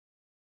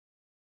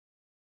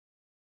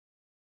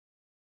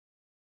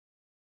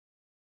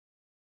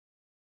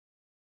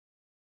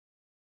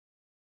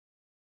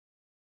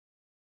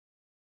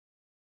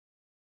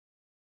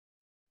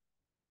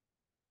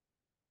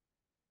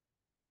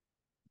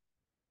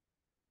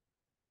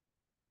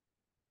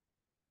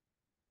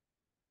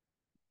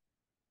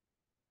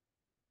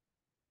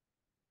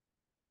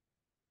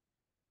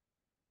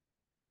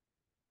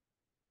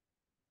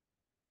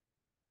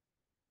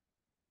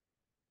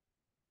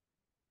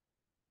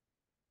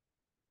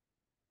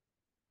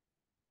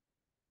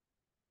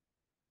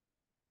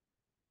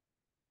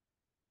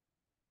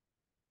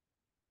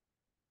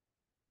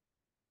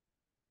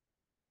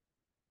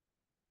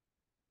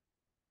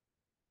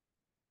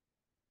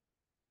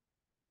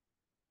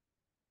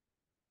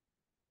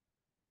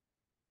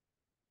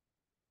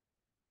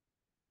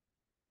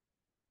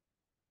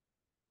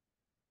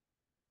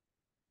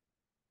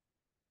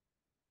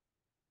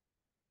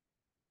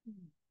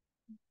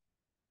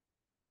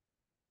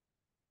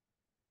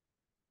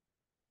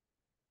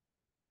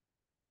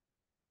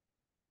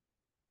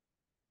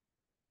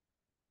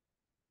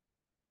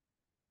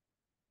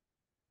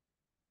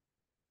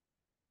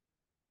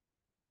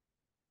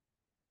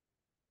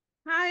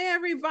Hi,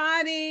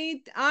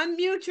 everybody.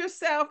 Unmute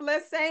yourself.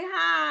 Let's say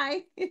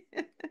hi.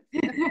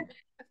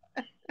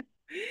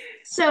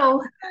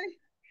 So,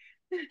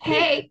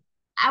 hey,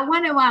 I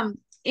want to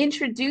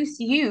introduce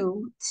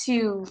you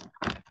to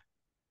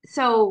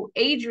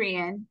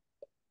Adrian.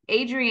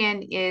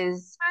 Adrian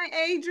is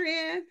Hi,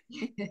 Adrian.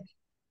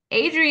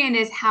 Adrian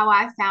is how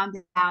I found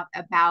out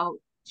about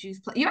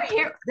Your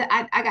hair,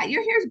 I got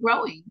your hair's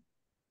growing.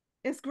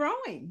 It's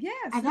growing.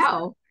 Yes, I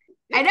know.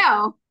 I it's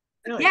know.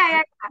 really.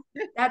 Yeah,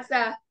 yeah. That's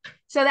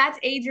so that's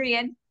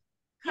Adrian.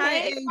 Hi,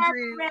 Hey, Adrian.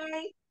 Barbara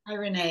Ray. Hi,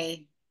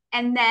 Renee.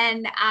 And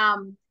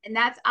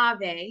that's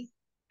Ave.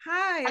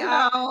 Hi.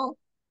 Hello.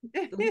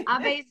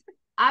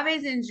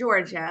 Ave's in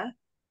Georgia.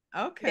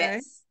 Okay.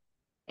 Yes.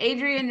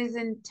 Adrian is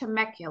in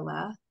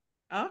Temecula.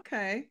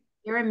 Okay.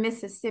 You're in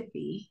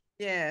Mississippi.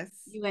 Yes.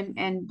 You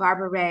and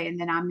Barbara Ray, and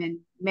then I'm in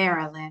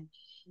Maryland.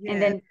 And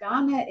Yes.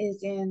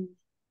 then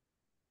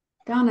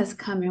Donna's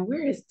coming.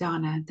 Where is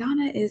Donna?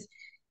 Donna is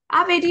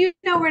Ave, do you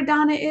know where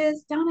Donna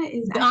is? Donna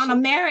is Donna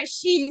actually Merritt,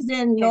 she's in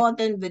in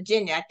Northern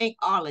Virginia, I think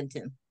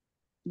Arlington.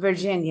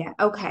 Virginia.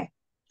 Okay.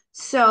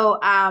 So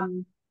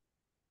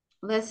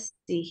let's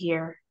see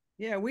here.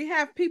 Yeah, we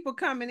have people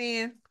coming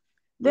in.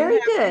 We Very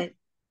have good.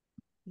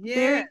 yes,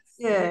 Very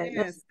good.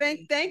 Let's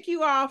yes. Thank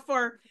you all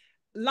for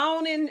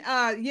loaning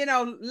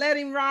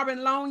letting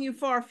Robin loan you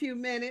for a few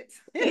minutes.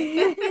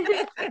 see.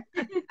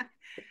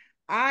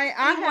 I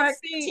have Teamwork,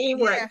 seen,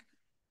 teamwork,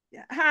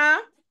 yeah.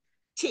 Huh?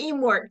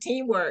 teamwork.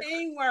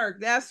 Teamwork.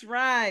 That's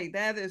right.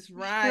 That is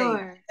right.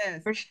 Sure.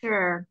 Yes. For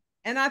sure.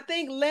 And I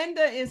think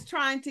Linda is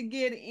trying to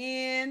get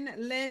in.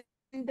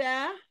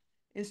 Linda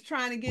is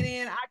trying to get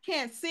in. I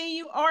can't see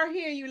you or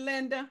hear you,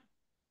 Linda.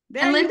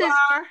 There And you Linda's,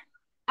 are.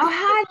 oh,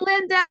 hi,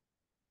 Linda.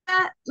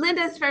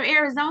 Linda's from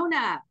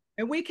Arizona.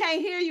 And we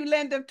can't hear you,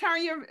 Linda.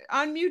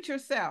 Unmute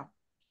yourself.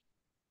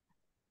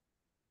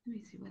 Let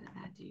me see, what did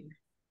I do?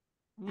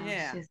 Oh,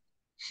 Yeah.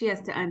 she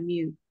has to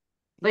unmute.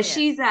 But Yeah.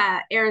 she's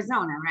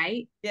Arizona,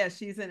 right? Yeah,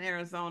 she's in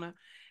Arizona.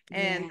 Yeah.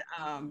 And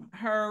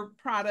her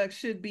product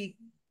should be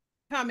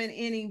coming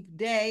any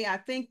day. I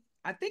think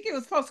it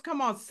was supposed to come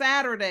on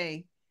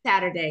Saturday.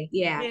 Saturday.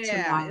 Yeah, Yeah, it's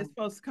tomorrow.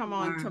 supposed to come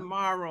on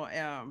Tomorrow.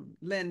 tomorrow,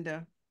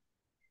 Linda.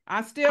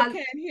 I still Uh,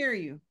 can't hear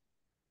you.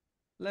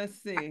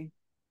 Let's see.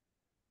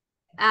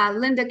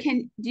 Linda,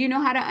 do you know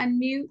how to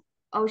unmute?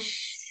 Oh,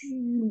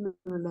 shoot.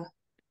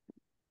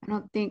 I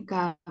don't think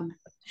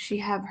she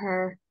have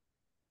her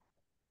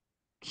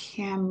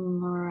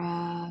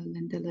camera.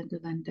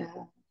 Linda.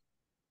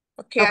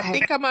 Okay, I Okay.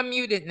 think I'm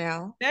unmuted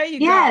now. There you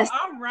go. Yes.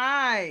 All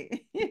right.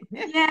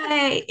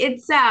 Yay.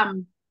 It's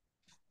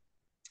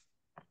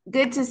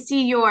good to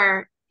see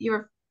your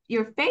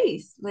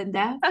face,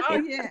 Linda. Oh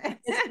It's yeah.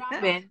 it's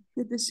Robin.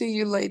 Good to see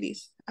you,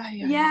 ladies. Ay,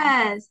 ay, ay.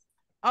 Yes.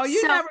 Oh, So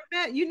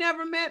you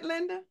never met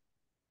Linda?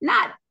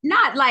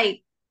 not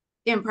like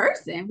in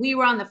person. We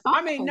were on the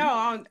I mean, no,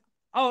 phone.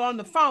 on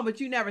the phone, but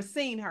you never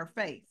seen her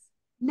face.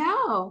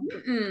 No.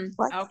 Mm-mm.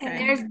 What? And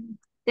Okay.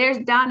 there's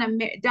Donna,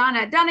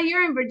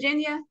 you're in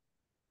Virginia.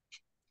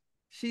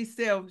 She's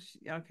still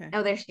okay.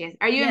 Oh, there she is.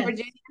 Are you in Yes.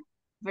 Virginia?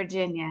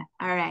 Virginia.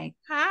 All right.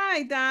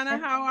 Hi, Donna.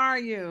 How are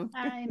you?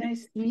 Hi,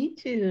 nice to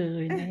meet you,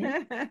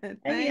 Renee. Hey,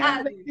 Thank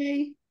Uh,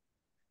 you.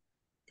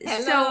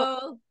 Ave. so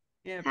Hello.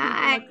 Yeah, people are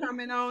hi.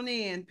 coming on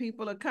in.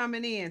 People are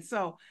coming in.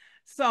 So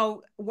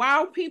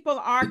while people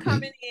are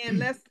coming in,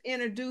 let's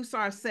introduce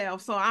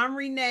ourselves. So I'm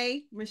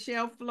Rene,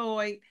 Michelle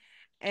Floyd,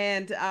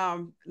 and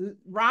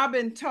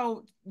Robin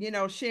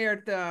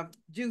shared the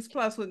Juice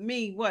Plus with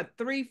me, what,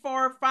 3,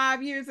 4,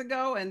 5 years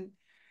ago? And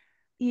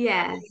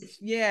Yes.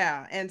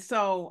 yeah, and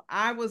so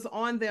I was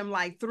on them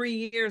like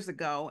 3 years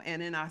ago,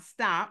 and then I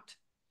stopped.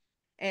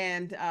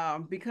 And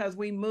because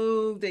we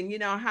moved, and you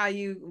know how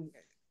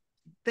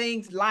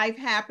life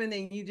happened,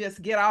 and you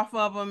just get off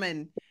of them,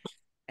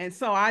 and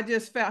so I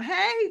just felt,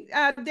 hey,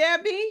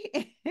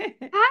 Debbie.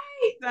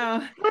 Hi.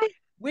 So Hi.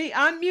 we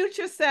unmute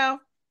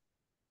yourself.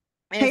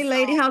 And Hey so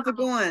lady, how's it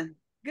going?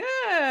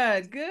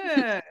 good,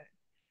 good.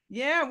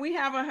 Yeah, we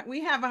have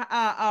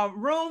a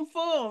room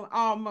full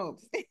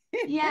almost.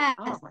 Yes.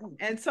 Oh,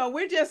 And so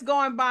we're just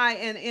going by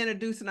and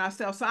introducing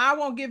ourselves. So I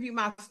won't give you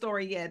my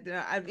story yet.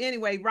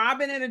 Anyway,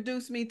 Robin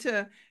introduced me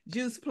to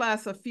Juice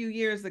Plus a few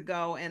years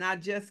ago, and I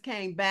just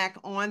came back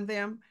on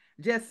them,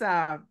 just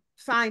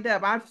signed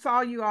up. I saw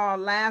you all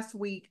last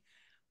week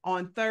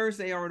on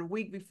Thursday or the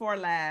week before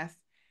last.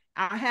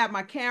 I had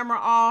my camera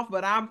off,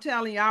 but I'm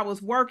telling you, I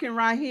was working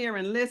right here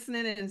and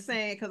listening and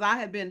saying, because I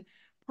had been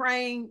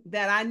praying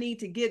that I need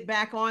to get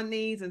back on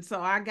these. And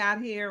so I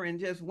got here and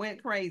just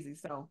went crazy.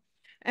 So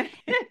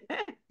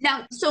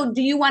Now, so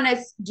do you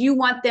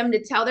want them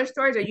to tell their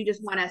stories, or you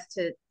just want us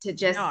to no,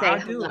 just say I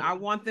do. hello? I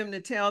want them to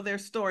tell their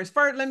stories.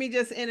 First, let me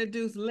just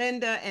introduce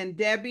Linda and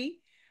Debbie.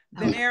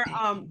 Okay.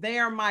 They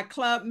are my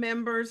club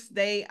members.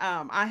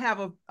 I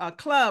have a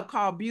club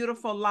called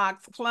Beautiful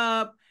Locks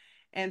Club.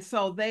 And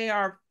so they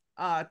are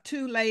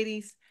two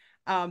ladies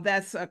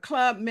that's a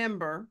club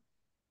member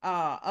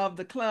of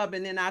the club.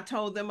 And then I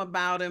told them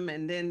about them,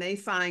 and then they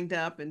signed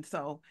up. And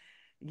so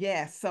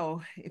Yes.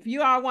 So if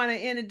you all want to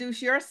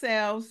introduce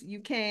yourselves, you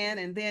can,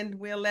 and then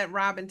we'll let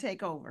Robin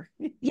take over.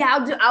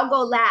 Yeah, I'll go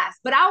last.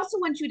 But I also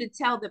want you to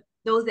tell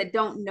those that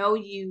don't know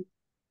you,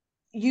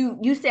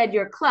 you said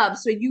your club,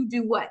 so you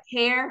do what?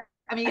 Hair?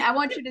 I mean, I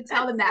want you to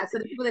tell them that so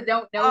the people that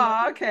don't know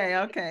Oh, you. okay,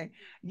 okay.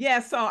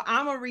 Yeah, so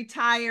I'm a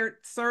retired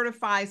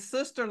certified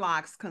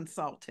sisterlocks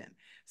consultant.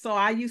 So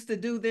I used to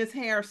do this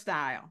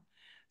hairstyle.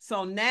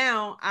 So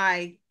now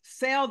I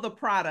sell the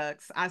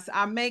products.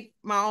 I make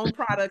my own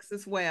products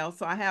as well.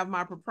 So I have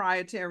my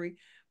proprietary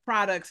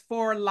products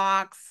for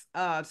locks,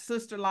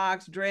 sister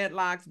locks,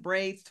 dreadlocks,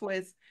 braids,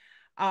 twists.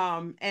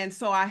 And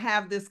so I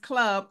have this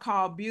club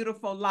called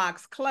Beautiful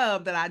Locks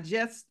Club that I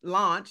just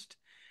launched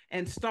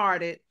and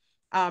started.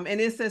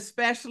 And it's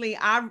especially,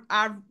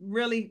 I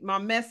really, my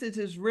message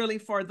is really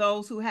for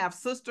those who have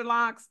sister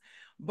locks,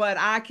 but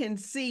I can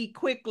see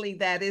quickly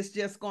that it's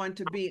just going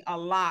to be a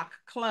lock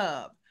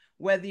club,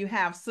 whether you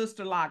have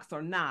sister locks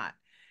or not.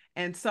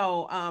 And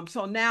so,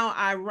 so now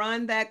I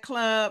run that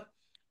club,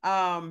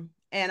 and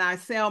I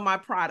sell my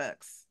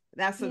products.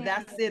 That's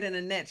it in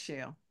a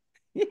nutshell.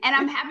 And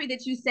I'm happy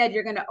that you said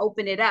you're going to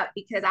open it up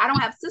because I don't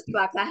have sister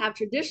locks. I have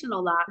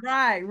traditional locks,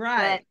 Right, but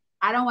right.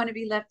 I don't want to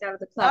be left out of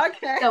the club.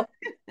 Okay. So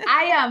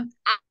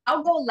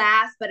I'll go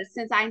last, but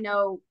since I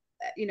know,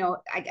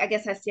 I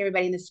guess I see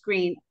everybody in the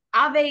screen.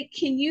 Ave,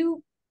 can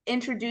you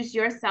introduce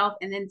yourself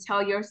and then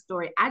tell your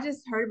story? I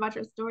just heard about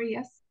your story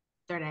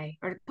yesterday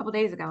or a couple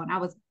days ago, and I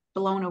was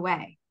blown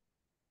away.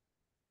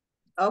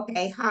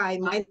 Okay, hi,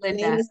 my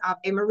Linda. name is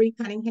Ave Marie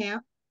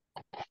Cunningham,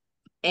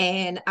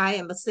 and I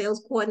am a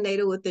sales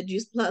coordinator with the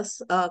Juice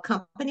Plus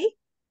company.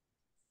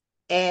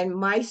 And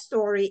my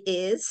story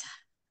is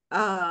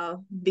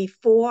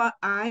before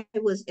I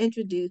was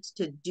introduced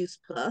to Juice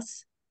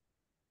Plus,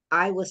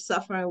 I was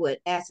suffering with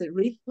acid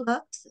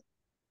reflux,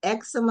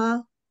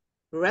 eczema,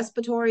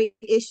 respiratory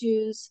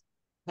issues,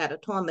 had a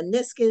torn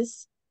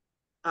meniscus,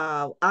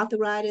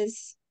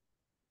 arthritis,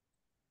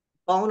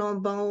 bone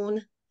on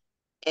bone.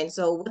 And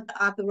so with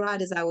the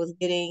arthritis, I was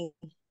getting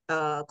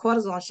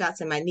cortisone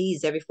shots in my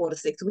knees every 4 to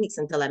 6 weeks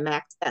until I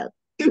maxed out.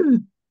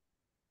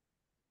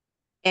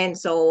 And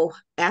so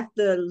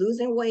after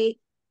losing weight,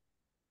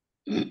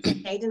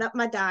 changing up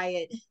my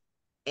diet,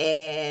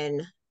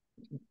 and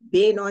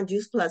being on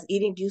Juice Plus,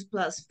 eating Juice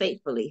Plus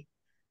faithfully,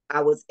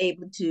 I was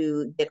able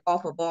to get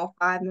off of all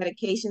 5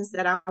 medications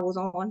that I was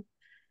on,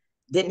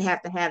 didn't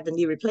have to have the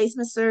knee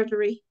replacement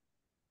surgery,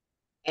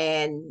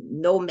 and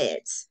no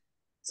meds.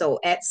 So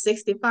at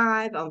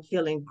 65, I'm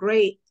feeling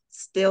great,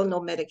 still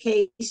no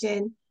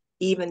medication.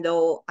 Even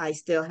though I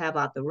still have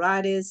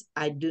arthritis,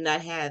 I do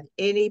not have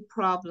any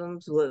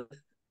problems with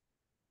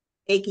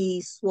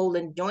achy,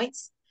 swollen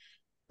joints.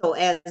 So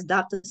as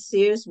Dr.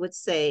 Sears would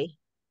say,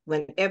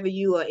 whenever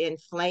you are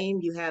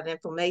inflamed, you have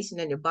inflammation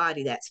in your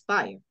body, that's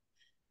fire.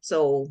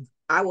 So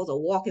I was a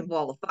walking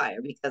ball of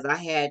fire because I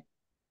had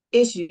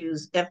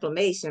issues,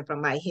 inflammation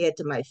from my head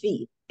to my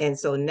feet. And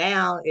so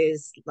now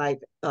is like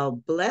a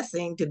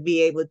blessing to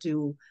be able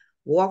to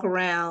walk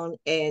around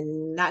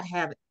and not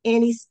have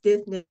any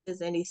stiffness,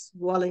 any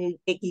swelling,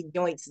 achy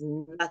joints,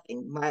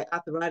 nothing. My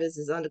arthritis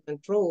is under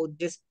control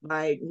just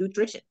by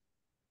nutrition,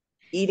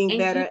 eating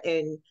better.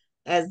 And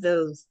as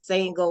the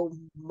saying goes,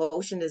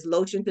 motion is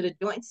lotion to the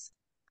joints.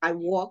 I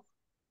walk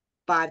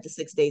 5 to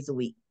 6 days a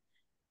week.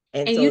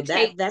 And so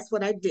that's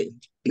what I do.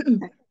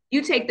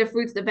 You take the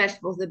fruits, the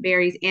vegetables, the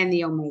berries, and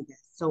the omegas.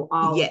 So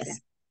all of them.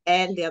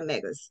 And the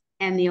omegas.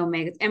 And the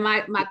omegas. And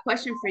my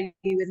question for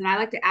you is, and I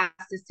like to ask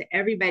this to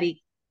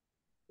everybody,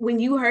 when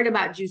you heard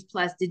about Juice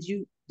Plus, did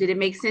it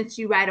make sense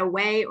to you right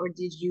away, or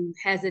did you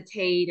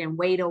hesitate and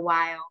wait a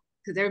while?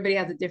 Because everybody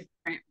has a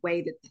different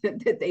way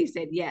that they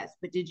said yes.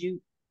 But did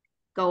you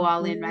go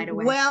all in right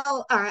away?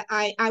 Well,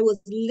 I was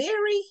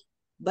leery,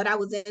 but I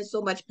was in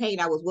so much pain,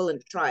 I was willing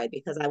to try it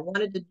because I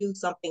wanted to do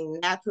something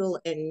natural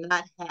and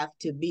not have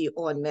to be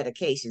on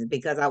medications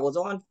because I was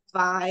on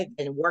 5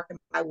 and working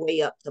my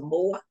way up to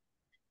more.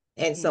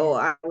 And so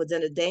I was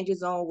in a danger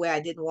zone where I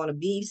didn't want to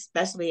be,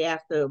 especially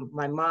after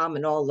my mom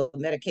and all the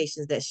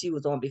medications that she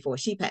was on before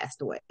she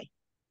passed away.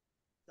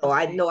 So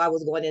I know I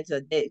was going into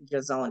a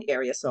danger zone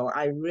area. So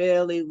I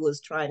really was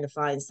trying to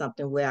find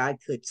something where I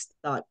could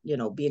start,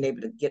 being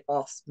able to get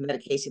off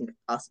medication if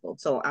possible.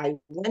 So I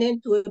went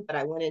into it, but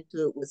I went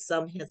into it with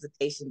some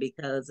hesitation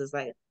because it's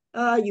like,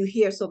 oh, you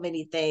hear so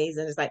many things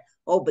and it's like,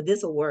 oh, but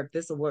this will work,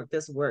 this will work,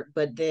 this will work.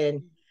 But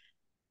then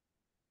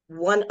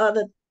one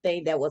other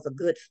thing that was a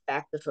good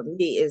factor for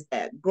me is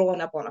that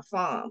growing up on a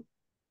farm,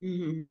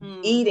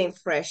 eating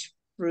fresh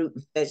fruit,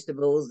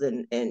 vegetables,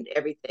 and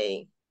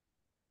everything,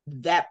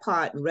 that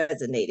part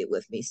resonated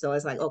with me. So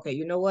it's like, okay,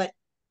 you know what?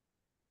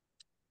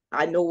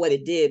 I know what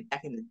it did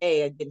back in the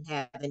day. I didn't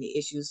have any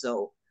issues,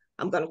 so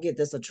I'm gonna give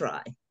this a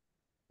try.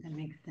 That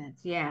makes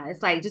sense. Yeah,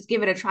 it's like just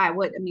give it a try.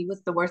 What's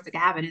the worst that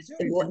can happen is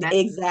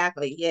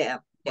exactly. Yeah.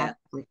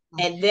 Exactly.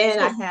 And then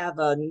I have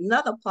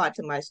another part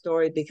to my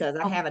story because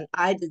I have an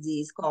eye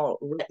disease called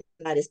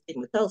retinitis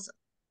pigmentosa.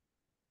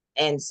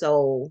 And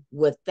so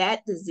with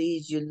that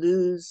disease, you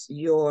lose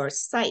your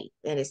sight,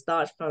 and it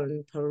starts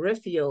from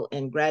peripheral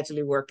and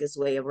gradually work its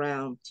way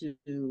around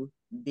to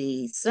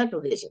the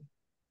central vision.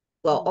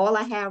 Well, all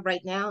I have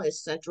right now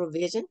is central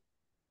vision,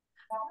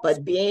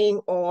 but being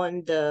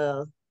on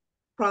the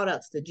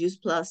products, the Juice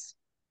Plus,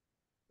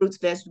 fruits,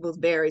 vegetables,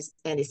 berries,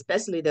 and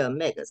especially the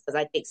omegas, because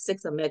I take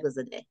 6 omegas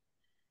a day.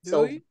 Do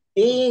So you?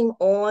 being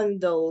on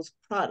those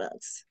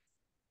products,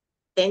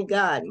 thank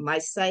God my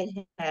sight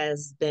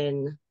has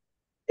been,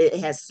 it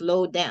has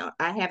slowed down.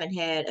 I haven't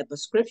had a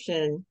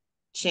prescription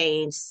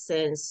change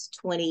since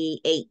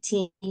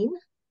 2018.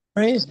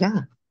 Praise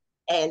God.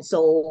 And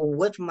so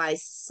with my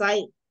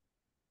sight,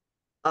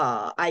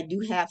 I do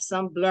have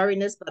some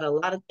blurriness, but a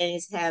lot of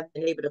things have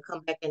been able to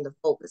come back into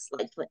focus.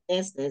 Like for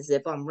instance,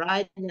 if I'm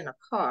riding in a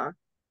car,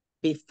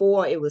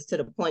 before it was to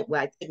the point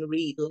where I couldn't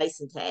read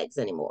license tags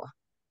anymore.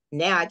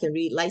 Now I can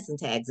read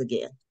license tags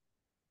again.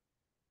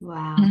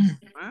 Wow.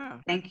 Wow.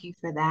 Thank you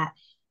for that.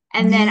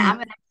 And then I'm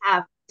going to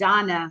have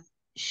Donna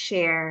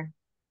share.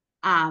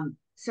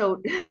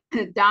 So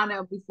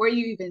Donna, before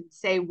you even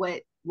say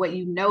what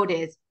you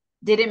noticed,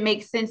 did it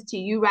make sense to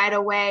you right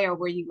away, or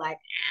were you like,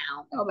 I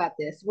don't know about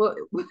this? What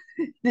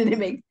did it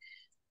make?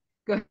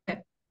 Go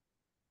ahead.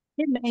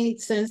 It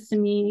made sense to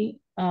me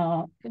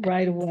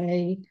right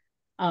away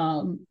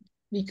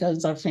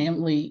because our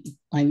family,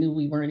 I knew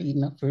we weren't eating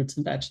enough fruits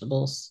and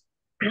vegetables.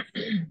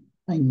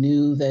 I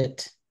knew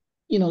that,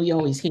 you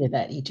always hear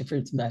that, eat your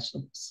fruits and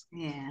vegetables.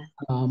 Yeah.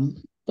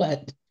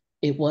 But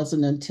it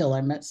wasn't until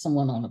I met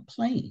someone on a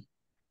plane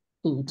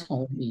who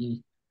told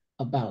me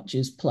about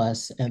Juice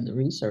Plus and the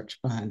research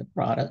behind the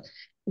product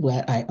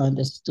where I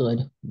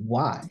understood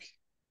why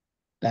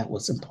that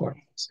was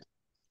important.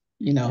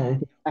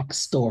 The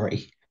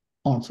backstory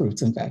on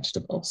fruits and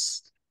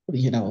vegetables,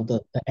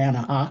 the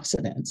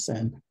antioxidants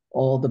and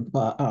all the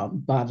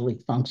bodily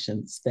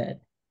functions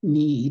that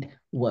need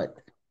what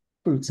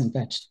fruits and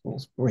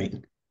vegetables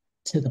bring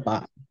to the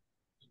body.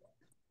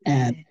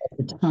 And at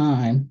the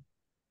time,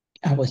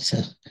 I was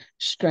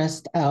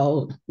stressed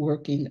out,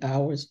 working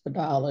hours for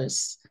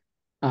dollars,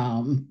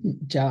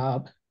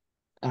 job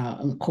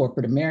in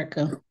corporate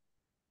America.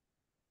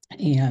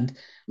 And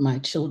my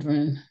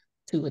children,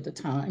 2 at the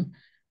time,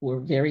 were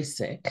very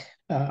sick,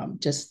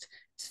 just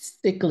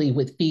sickly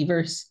with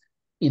fevers.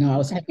 I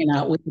was hanging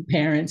out with the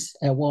parents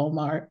at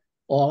Walmart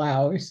all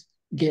hours,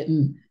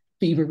 getting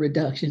fever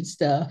reduction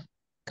stuff,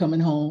 coming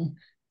home,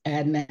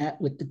 adding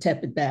that with the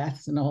tepid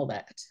baths and all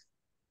that.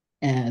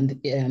 And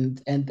then,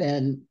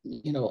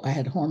 I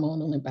had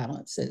hormonal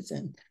imbalances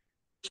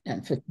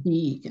and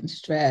fatigue and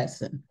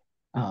stress. And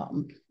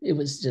it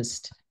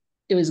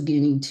was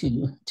getting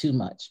too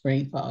much,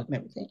 brain fog and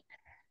everything.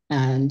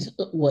 And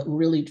what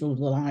really drew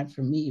the line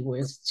for me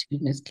was 2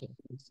 miscarriages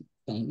the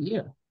same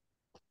year.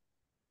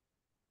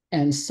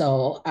 And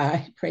so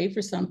I prayed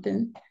for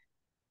something,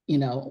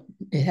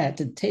 it had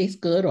to taste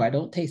good or I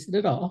don't taste it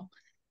at all.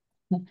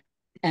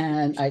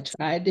 And I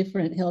tried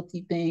different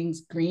healthy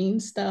things, green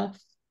stuff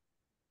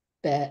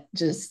that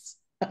just,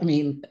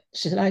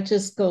 should I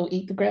just go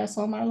eat the grass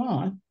on my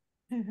lawn?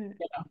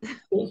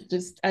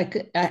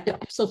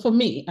 So for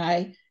me,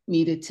 I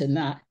needed to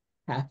not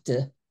have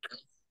to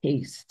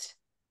taste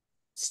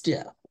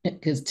stuff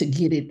because to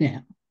get it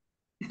down.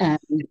 And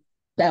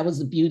that was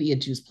the beauty of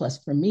Juice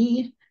Plus for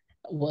me,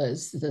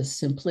 was the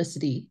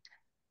simplicity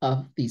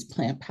of these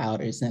plant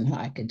powders and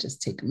how I could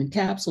just take them in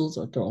capsules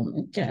or throw them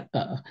in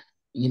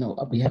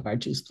we have our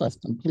Juice Plus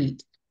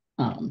complete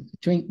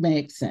drink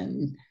mix,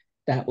 and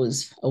that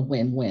was a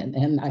win-win.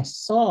 And I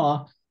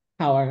saw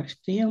how our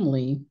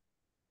family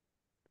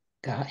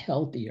got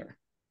healthier.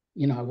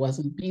 I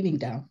wasn't beating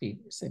down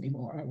fevers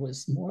anymore. I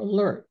was more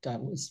alert. I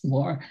was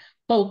more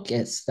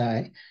focused.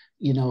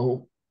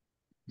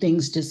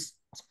 Things just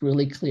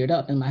really cleared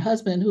up. And my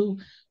husband, who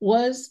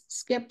was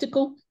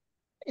skeptical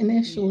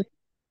initially,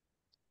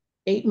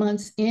 8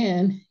 months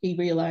in, he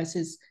realized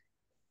his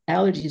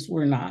allergies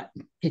were not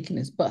kicking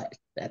his butt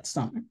that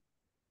summer.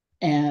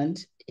 And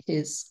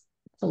his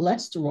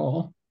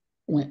cholesterol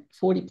went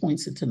 40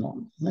 points into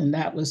normal. And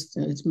that was,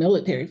 his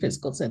military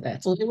physical said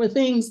that. So there were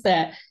things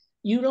that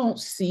you don't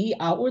see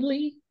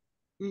outwardly,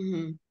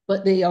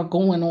 but they are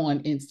going on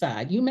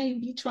inside. You may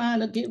be trying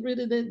to get rid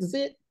of that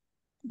zit,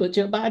 but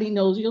your body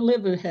knows your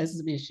liver has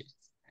some issues.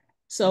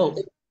 So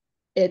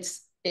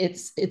it's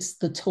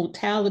the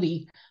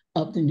totality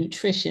of the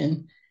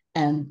nutrition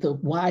and the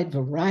wide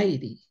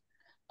variety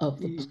of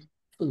the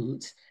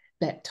foods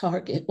that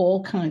target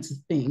all kinds of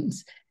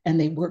things, and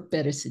they work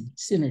better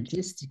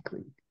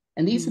synergistically.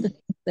 And these are the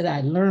things that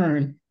I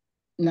learned,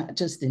 not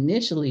just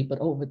initially, but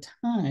over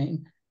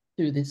time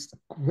through this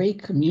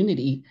great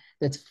community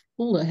that's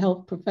full of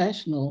health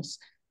professionals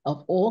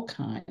of all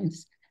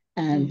kinds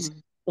and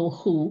people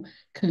who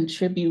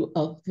contribute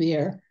of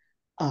their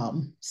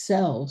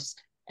selves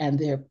and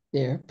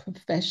their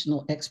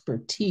professional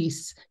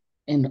expertise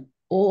in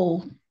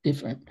all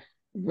different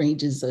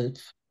ranges of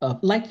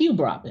like you,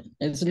 Robin,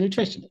 as a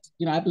nutritionist.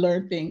 I've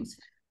learned things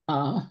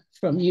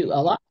from you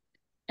a lot,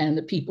 and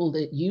the people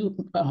that you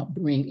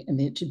bring and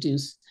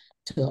introduce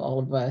to all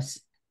of us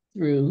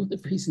through the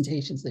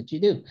presentations that you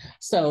do.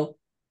 So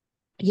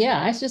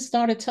yeah, I just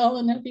started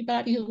telling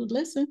everybody who would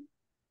listen.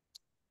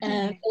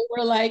 And they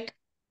were like,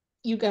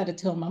 you got to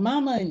tell my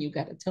mama, and you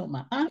got to tell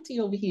my auntie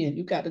over here, and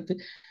you got to,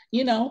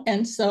 you know,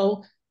 and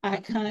so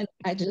I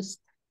just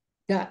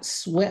got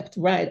swept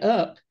right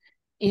up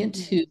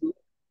into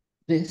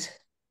this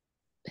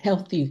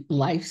healthy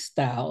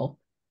lifestyle.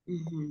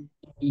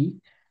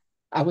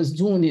 I was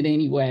doing it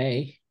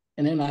anyway.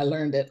 And then I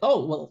learned that,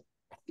 oh, well,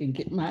 I can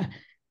get my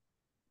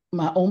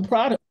own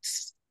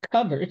products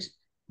covered,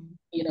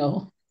 you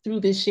know,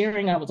 through this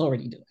sharing I was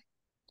already doing.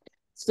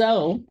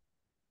 So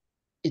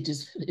it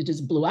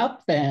just blew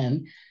up.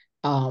 And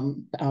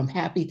I'm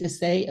happy to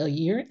say a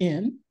year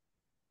in,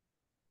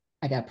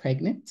 I got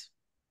pregnant.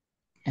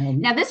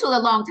 Now, this was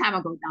a long time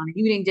ago, Donna.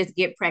 You didn't just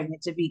get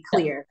pregnant, to be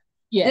clear.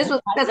 Yeah. This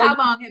was because how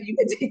long have you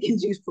been taking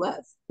Juice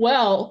Plus?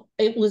 Well,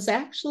 it was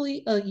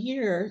actually a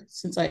year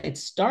since I had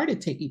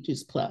started taking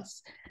Juice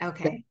Plus.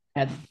 Okay. I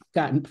had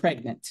gotten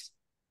pregnant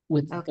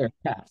with the third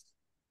child.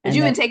 But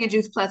you've been taking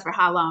Juice Plus for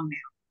how long now?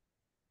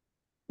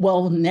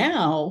 Well,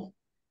 now,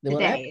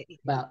 today,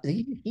 about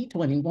he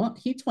 21,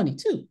 he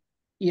 22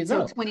 years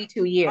so old.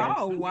 22 years.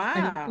 Oh,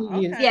 wow.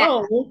 22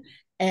 years old.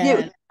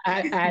 And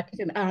I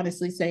can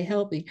honestly say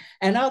healthy.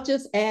 And I'll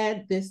just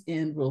add this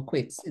in real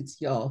quick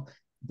since y'all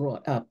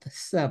brought up the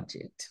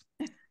subject.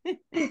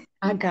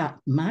 I got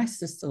my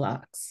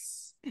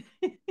sisterlocks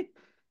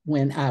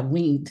when I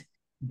weaned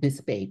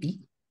this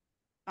baby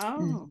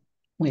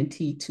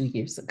 22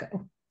 years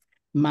ago.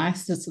 My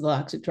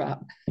sisterlocks are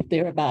dropped.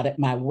 They're about at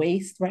my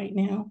waist right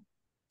now,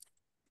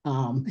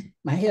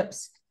 my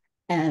hips.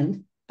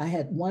 And I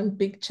had one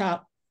big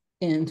chop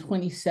in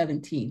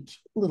 2017,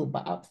 little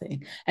bob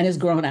thing, and it's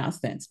grown out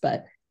since.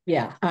 But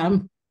yeah,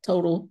 I'm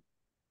total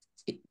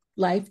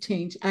life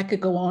change. I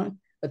could go on,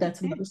 but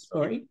that's another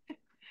story.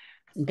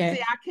 Okay.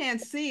 See, I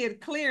can't see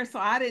it clear, so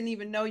I didn't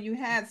even know you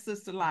had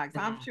sisterlocks.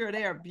 I'm sure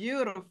they are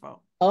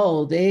beautiful.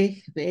 Oh,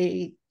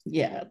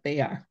 yeah,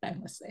 they are, I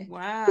must say.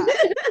 Wow.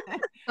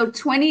 So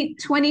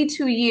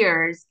 22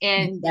 years,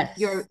 and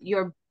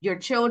your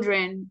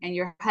children and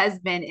your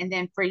husband, and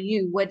then for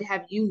you, what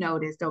have you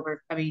noticed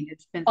over, I mean,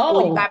 it's been,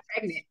 you got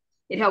pregnant,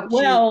 it helped you.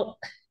 Well,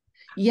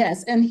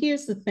 yes, and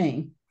here's the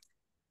thing.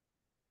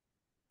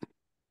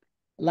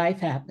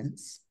 Life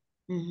happens.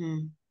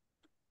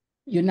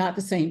 You're not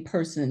the same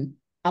person.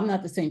 I'm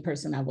not the same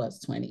person I was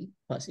 20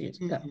 plus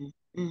years ago.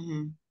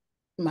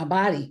 My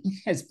body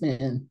has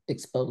been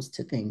exposed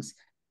to things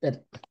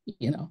that,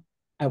 you know,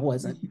 I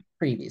wasn't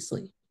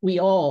previously. We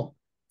all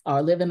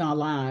are living our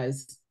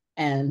lives,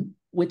 and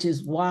which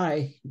is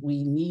why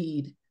we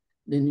need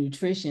the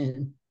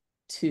nutrition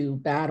to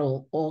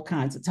battle all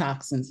kinds of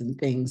toxins and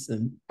things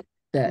and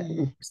that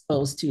we're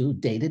exposed to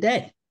day to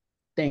day.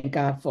 Thank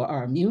God for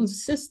our immune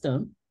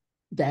system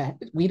that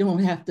we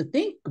don't have to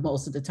think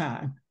most of the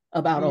time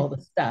about all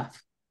the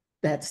stuff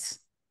that's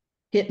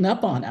hitting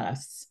up on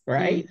us,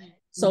 right?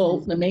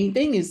 So the main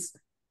thing is,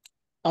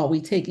 are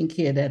we taking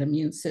care of that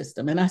immune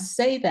system? And I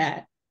say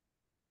that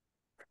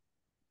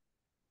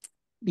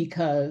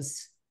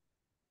because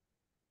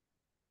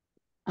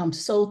I'm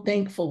so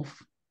thankful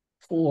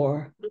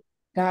for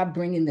God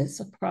bringing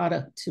this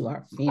product to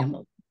our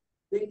family.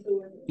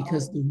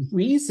 Because the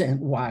reason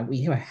why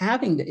we are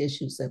having the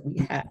issues that we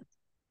have,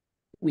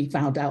 we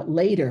found out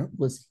later,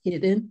 was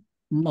hidden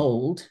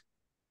mold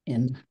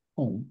in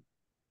home.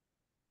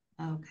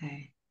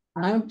 Okay.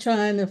 I'm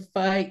trying to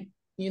fight,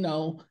 you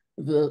know,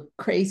 the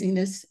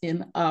craziness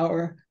in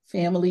our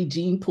family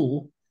gene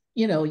pool.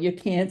 You know, your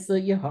cancer,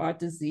 your heart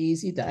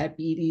disease, your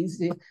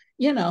diabetes,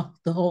 you know,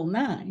 the whole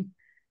nine.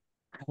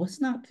 I was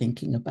not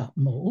thinking about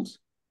mold.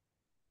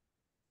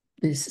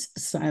 This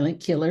silent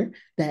killer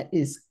that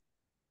is,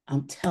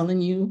 I'm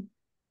telling you,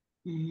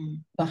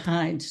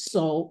 behind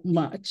so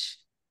much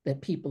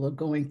that people are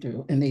going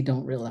through, and they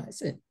don't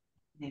realize it.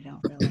 They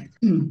don't realize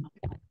it.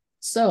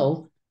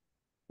 So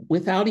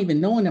without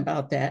even knowing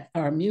about that,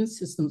 our immune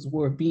systems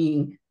were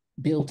being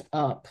built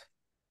up.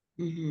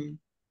 You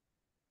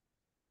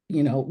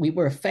know, we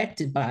were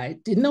affected by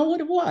it, didn't know what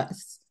it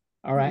was,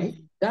 all right?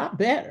 Got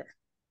better.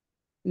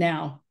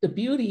 Now, the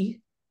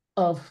beauty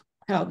of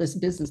how this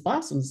business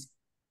blossoms,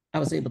 I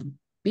was able to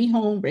be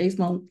home, raise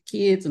my own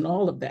kids and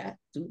all of that,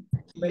 do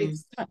great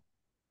stuff.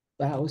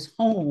 But I was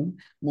home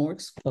more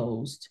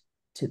exposed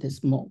to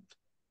this mold.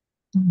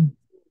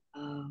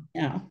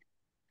 Now,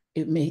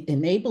 it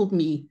enabled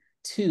me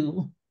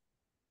to,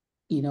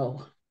 you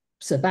know,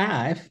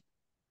 survive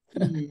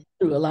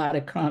through a lot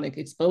of chronic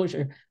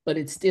exposure, but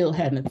it still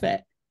had an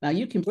effect. Now,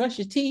 you can brush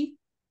your teeth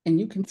and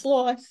you can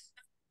floss,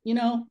 you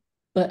know,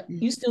 but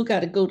you still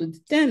got to go to the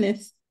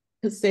dentist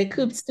because there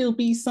could still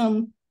be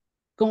some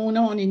going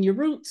on in your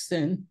roots,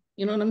 and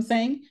you know what I'm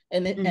saying?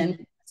 And it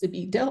and to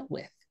be dealt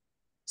with.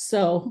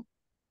 So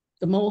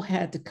the mold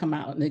had to come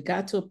out, and it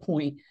got to a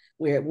point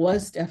where it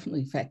was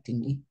definitely affecting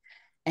me.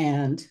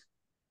 And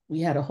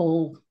we had a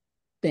whole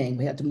thing.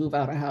 We had to move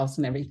out of our house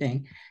and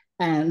everything.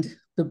 And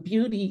the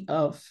beauty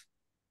of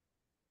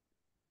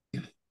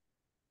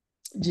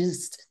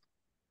just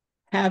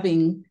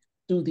having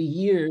through the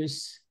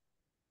years,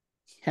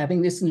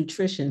 having this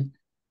nutrition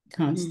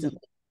constantly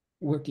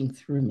working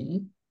through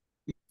me,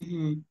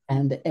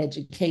 and the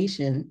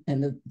education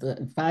and the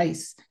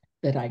advice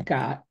that I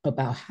got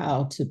about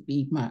how to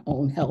be my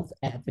own health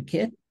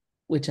advocate,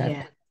 which I've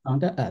passed on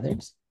to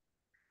others,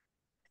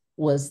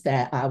 was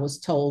that I was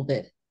told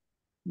that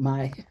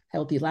my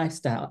healthy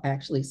lifestyle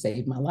actually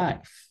saved my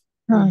life.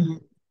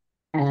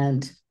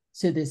 And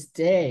to this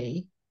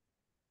day,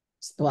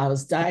 so I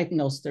was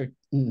diagnosed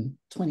in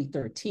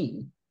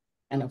 2013,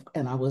 and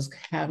I was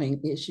having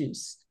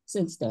issues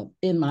since then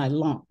in my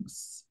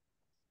lungs.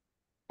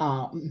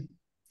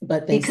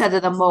 But because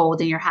of the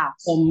mold in your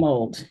house. The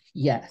mold,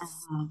 yes,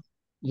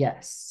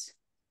 yes,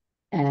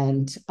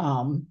 and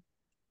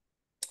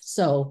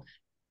so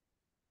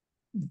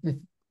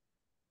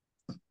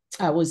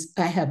I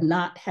have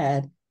not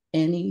had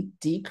any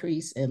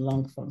decrease in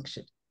lung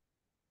function.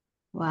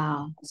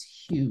 Wow,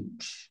 it's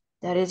huge.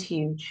 That is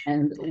huge.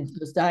 And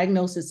the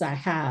diagnosis I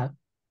have,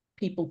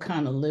 people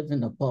kind of live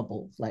in a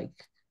bubble, like,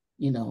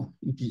 germs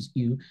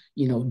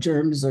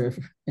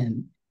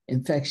and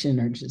infection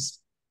are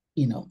just,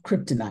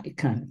 kryptonite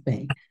kind of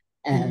thing.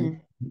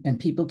 And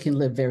people can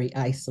live very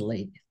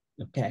isolated.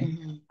 Okay.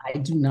 I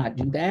do not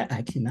do that.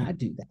 I cannot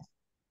do that.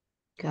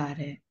 Got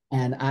it.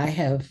 And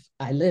I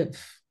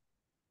live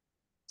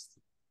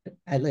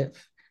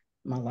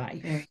my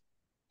life.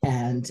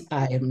 And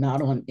I am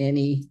not on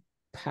any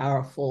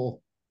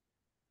powerful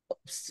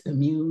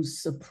immune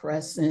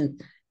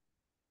suppressant,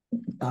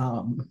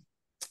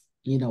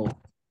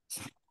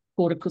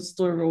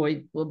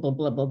 corticosteroid, blah, blah,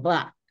 blah, blah,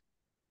 blah.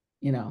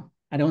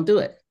 I don't do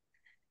it.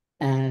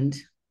 And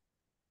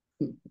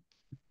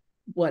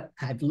what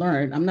I've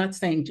learned, I'm not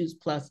saying Juice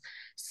Plus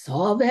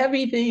solved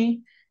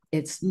everything.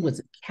 It was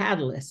a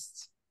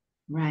catalyst,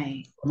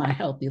 right, for my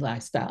healthy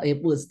lifestyle.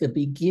 It was the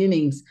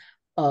beginnings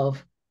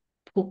of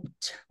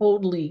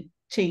totally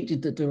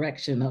changing the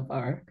direction of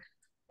our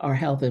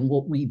health and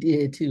what we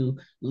did to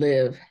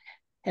live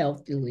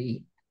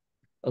healthily,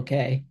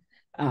 okay,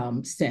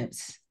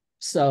 since.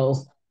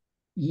 So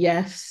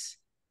yes,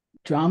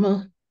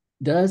 drama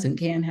does and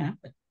can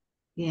happen.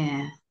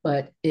 Yeah.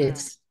 But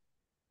it's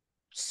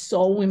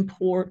so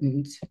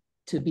important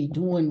to be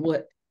doing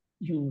what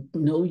you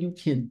know you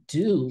can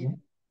do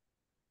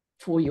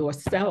for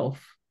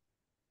yourself,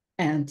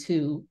 and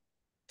to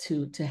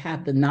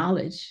have the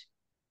knowledge,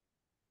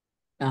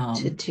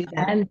 to do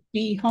that, and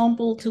be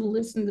humble to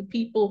listen to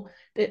people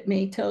that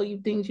may tell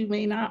you things you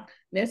may not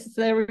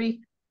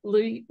necessarily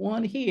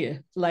want to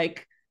hear,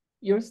 like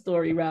your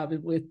story,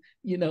 Robin, with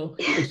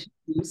the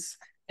shoes.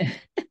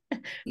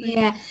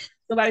 Yeah.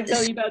 Somebody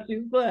tell you about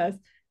Juice Plus.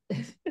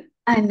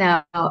 I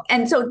know.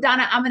 And so,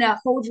 Donna, I'm going to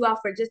hold you off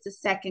for just a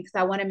second because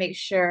I want to make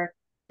sure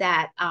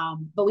that,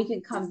 but we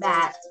can come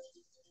back.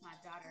 My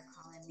daughter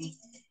calling me.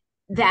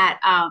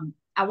 That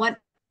I want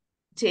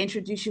to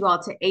introduce you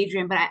all to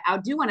Adrian, but I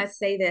do want to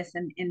say this,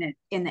 and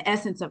in the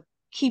essence of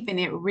keeping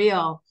it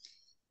real,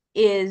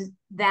 is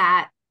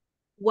that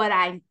what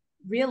I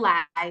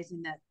realize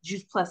in the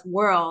Juice Plus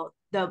world,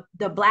 the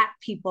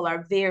Black people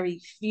are very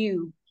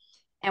few.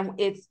 And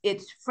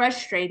it's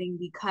frustrating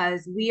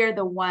because we are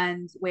the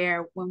ones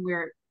where when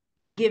we're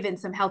given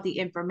some healthy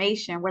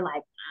information, we're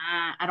like,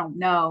 I don't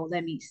know,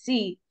 let me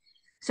see.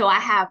 So I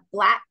have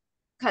Black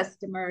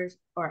customers,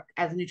 or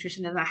as a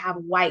nutritionist, I have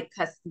white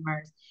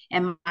customers,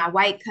 and my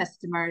white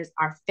customers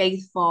are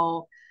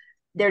faithful.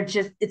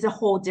 It's a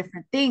whole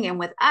different thing. And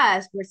with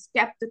us, we're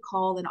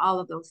skeptical and all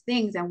of those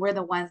things, and we're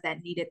the ones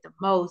that need it the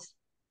most.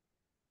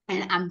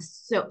 And I'm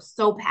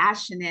so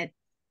passionate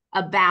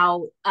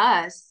about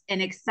us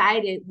and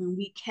excited when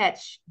we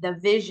catch the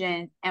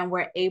vision and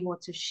we're able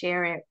to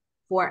share it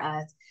for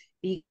us,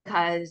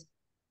 because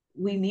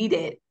we need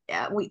it.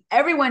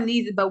 Everyone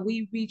needs it, but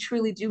we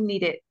truly do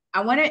need it.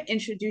 I want to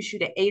introduce you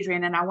to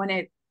Adrian, and I want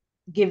to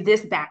give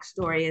this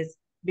backstory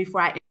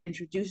before I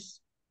introduce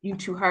you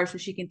to her so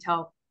she can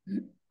tell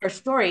her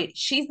story.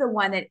 She's the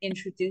one that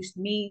introduced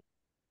me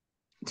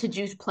to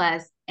Juice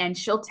Plus, and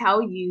she'll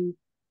tell you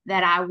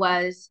that I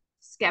was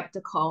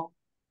skeptical.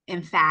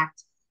 In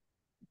fact,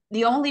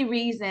 the only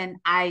reason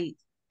I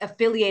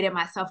affiliated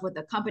myself with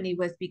the company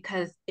was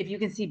because, if you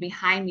can see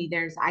behind me,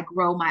 I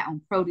grow my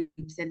own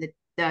produce, and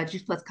the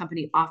Juice Plus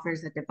company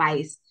offers a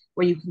device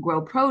where you can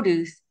grow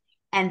produce.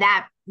 And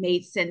that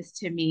made sense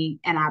to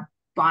me. And I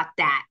bought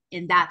that.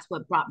 And that's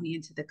what brought me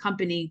into the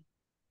company.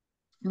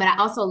 But I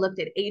also looked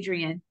at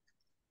Adrian.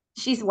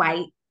 She's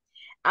white.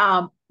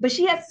 But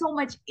she had so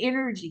much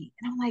energy.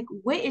 And I'm like,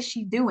 what is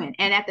she doing?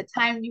 And at the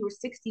time, you were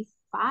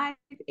 65,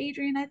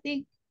 Adrian, I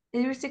think.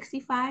 You were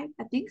 65?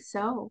 I think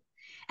so.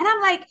 And I'm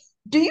like,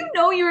 do you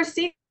know you're a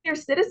senior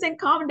citizen?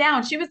 Calm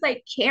down. She was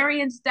like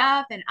carrying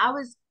stuff, and I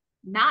was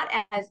not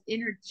as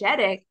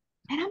energetic.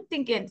 And I'm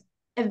thinking,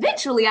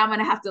 eventually I'm going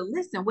to have to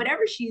listen.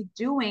 Whatever she's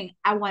doing,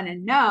 I want to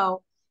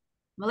know.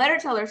 I'm going to let her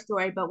tell her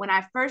story. But when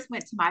I first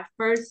went to my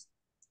first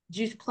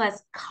Juice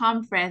Plus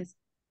conference,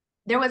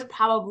 there was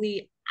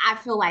probably, I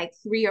feel like,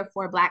 3 or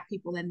 4 Black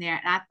people in there.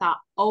 And I thought,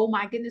 oh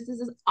my goodness, this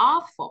is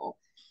awful.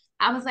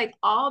 I was like,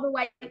 all the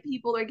white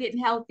people are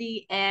getting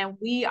healthy and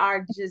we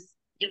are just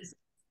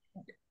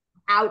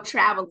out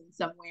traveling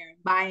somewhere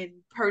and buying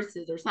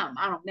purses or something.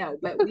 I don't know,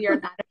 but we are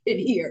not in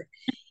here.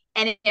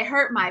 And it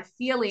hurt my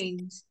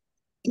feelings,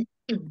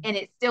 and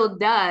it still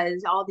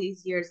does all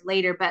these years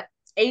later. But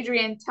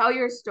Adrienne, tell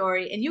your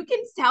story, and you can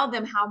tell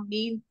them how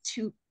mean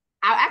to.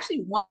 I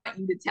actually want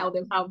you to tell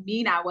them how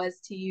mean I was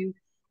to you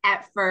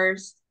at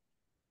first.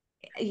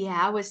 Yeah,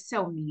 I was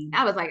so mean.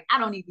 I was like, I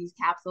don't need these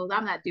capsules.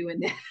 I'm not doing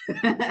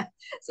this.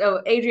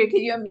 So, Adrienne,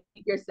 can you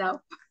unmute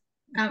yourself?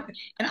 And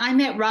I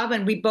met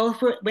Robin. We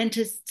both went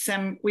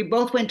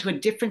to a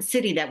different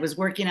city that was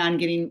working on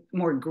getting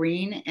more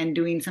green and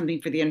doing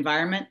something for the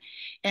environment.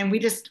 And we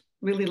just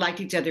really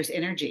liked each other's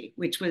energy,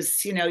 which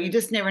was, you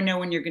just never know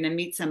when you're going to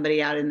meet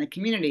somebody out in the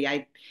community.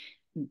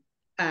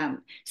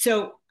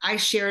 So I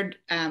shared,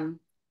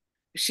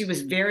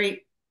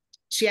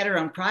 she had her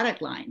own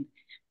product line,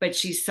 but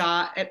she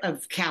saw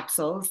of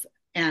capsules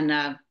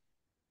and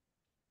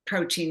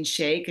protein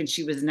shake, and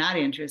she was not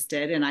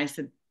interested. And I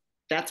said,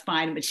 that's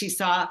fine. But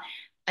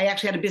I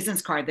actually had a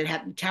business card that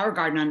had Tower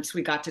Garden on it. So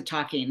we got to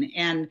talking,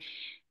 and,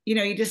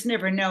 you just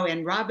never know.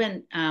 And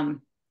Robin,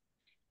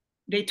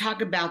 they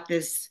talk about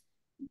this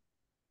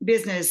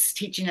business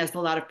teaching us a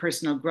lot of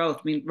personal growth.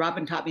 I mean,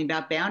 Robin taught me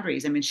about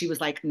boundaries. I mean, she was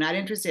like, not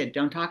interested.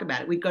 Don't talk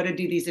about it. We'd go to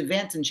do these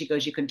events and she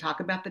goes, you can talk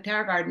about the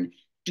Tower Garden.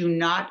 Do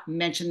not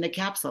mention the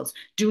capsules.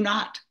 Do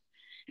not.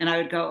 And I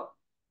would go,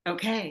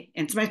 okay.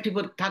 And sometimes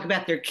people talk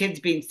about their kids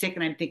being sick,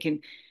 and I'm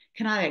thinking,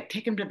 can I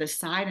take them to the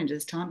side and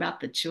just tell them about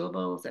the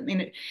chewables? I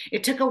mean,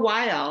 it took a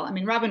while. I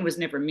mean, Robin was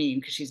never mean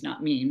because she's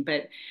not mean,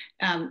 but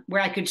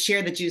where I could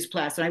share the Juice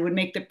Plus, and I would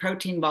make the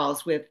protein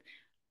balls with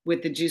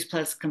the Juice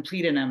Plus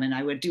complete in them. And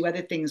I would do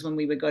other things when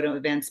we would go to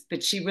events,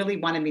 but she really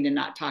wanted me to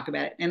not talk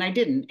about it. And I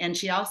didn't. And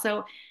she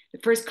also, the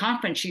first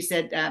conference, she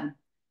said,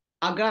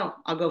 I'll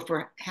go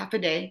for half a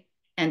day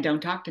and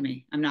don't talk to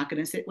me. I'm not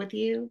going to sit with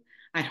you.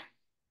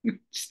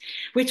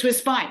 Which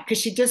was fine because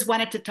she just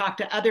wanted to talk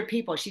to other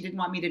people. She didn't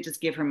want me to just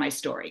give her my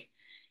story.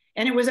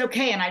 And it was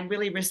okay. And I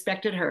really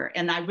respected her.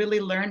 And I really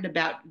learned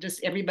about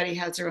just everybody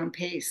has their own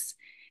pace.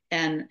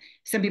 And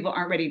some people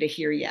aren't ready to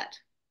hear yet.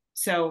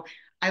 So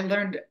I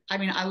learned, I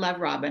mean, I love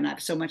Robin. I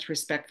have so much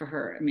respect for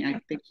her. I mean, I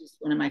think she's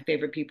one of my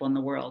favorite people in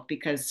the world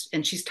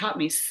and she's taught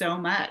me so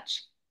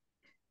much.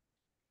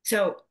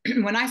 So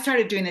when I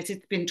started doing this,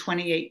 it's been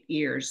 28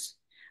 years.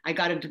 I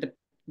got into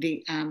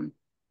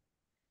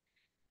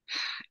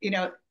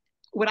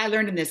what I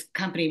learned in this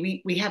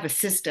company, we have a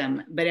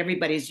system, but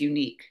everybody's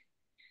unique.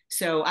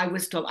 So I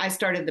was told, I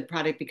started the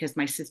product because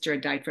my sister had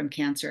died from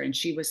cancer and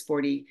she was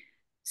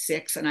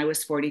 46 and I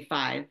was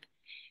 45.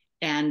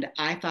 And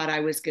I thought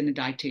I was going to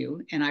die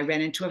too. And I ran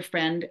into a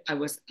friend. I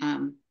was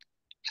a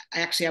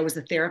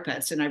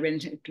therapist, and I ran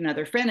into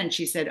another friend, and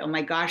she said, oh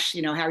my gosh,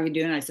 how are you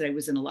doing? I said, I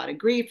was in a lot of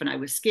grief and I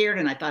was scared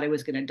and I thought I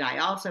was going to die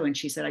also. And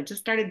she said, I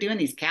just started doing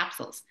these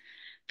capsules,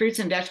 fruits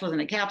and vegetables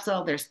in a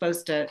capsule. They're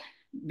supposed to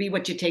be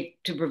what you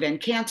take to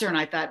prevent cancer. And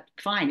I thought,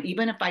 fine,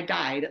 even if I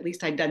died, at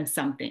least I'd done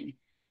something.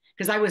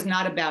 Because I was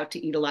not about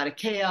to eat a lot of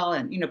kale.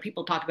 And,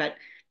 people talk about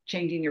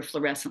changing your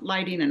fluorescent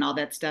lighting and all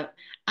that stuff.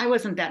 I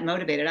wasn't that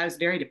motivated. I was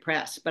very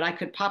depressed, but I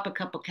could pop a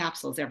couple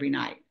capsules every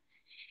night.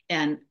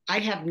 And I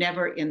have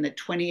never, in the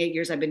 28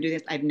 years I've been doing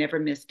this, I've never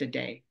missed a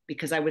day,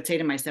 because I would say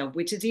to myself,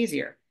 which is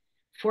easier,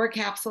 4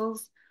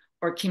 capsules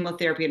or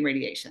chemotherapy and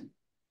radiation?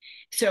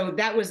 So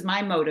that was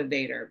my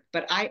motivator.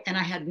 But I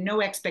had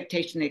no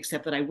expectation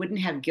except that I wouldn't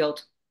have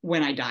guilt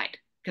when I died,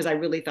 because I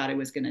really thought I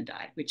was going to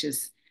die, which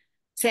is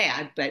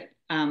sad, but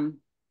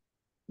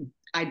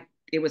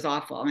it was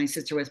awful. My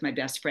sister was my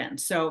best friend.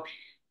 So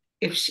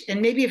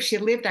maybe if she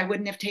lived, I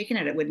wouldn't have taken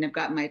it. It wouldn't have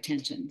gotten my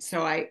attention.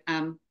 So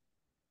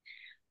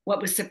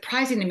what was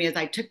surprising to me is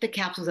I took the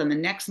capsules, and the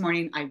next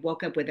morning I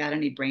woke up without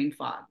any brain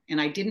fog, and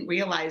I didn't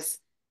realize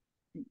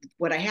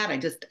what I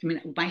had.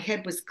 My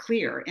head was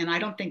clear, and I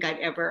don't think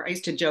I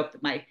used to joke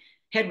that my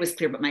head was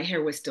clear, but my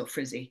hair was still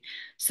frizzy.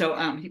 So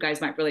you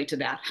guys might relate to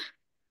that.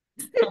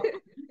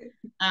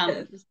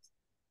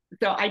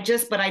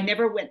 But I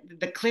never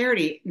the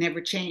clarity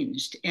never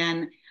changed.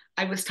 And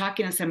I was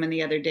talking to someone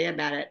the other day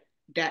about it,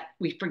 that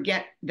we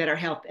forget that our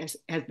health has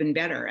been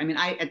better. I mean,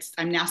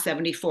 I'm now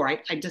 74.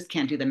 I just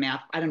can't do the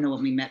math. I don't know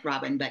when we met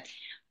Robin, but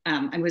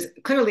I was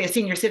clearly a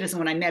senior citizen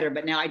when I met her,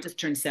 but now I just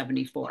turned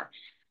 74.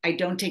 I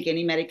don't take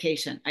any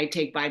medication. I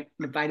take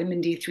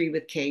vitamin D3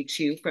 with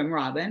K2 from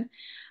Robin.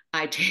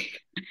 I take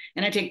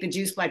the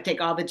Juice Plus. I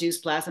take all the Juice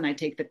Plus, and I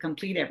take the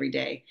Complete every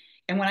day.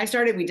 And when I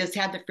started, we just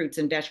had the fruits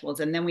and vegetables,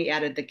 and then we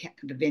added the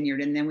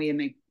Vineyard, and then we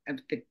made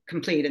the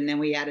Complete, and then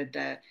we added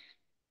the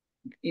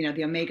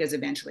omegas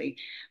eventually.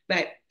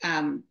 But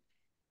I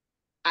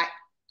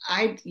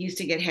used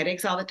to get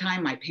headaches all the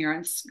time. My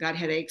parents got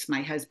headaches.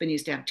 My husband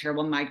used to have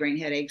terrible migraine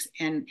headaches,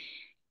 and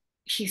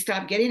he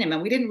stopped getting them.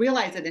 And we didn't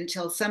realize it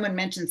until someone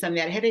mentioned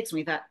something about headaches, and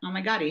we thought, oh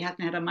my God, he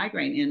hasn't had a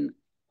migraine in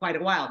quite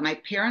a while. My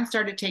parents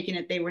started taking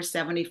it. They were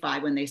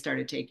 75 when they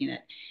started taking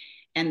it,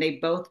 and they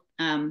both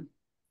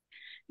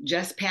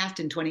just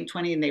passed in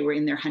 2020, and they were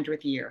in their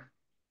 100th year.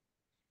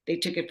 They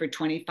took it for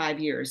 25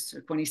 years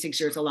or 26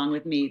 years along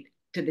with me.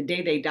 To the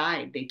day they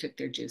died, they took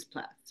their Juice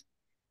Plus.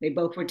 They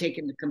both were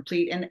taking the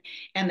complete. And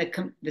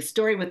the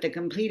story with the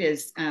complete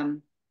is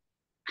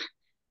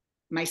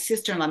my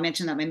sister-in-law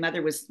mentioned that my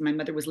mother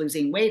was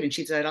losing weight, and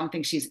she said, I don't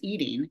think she's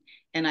eating.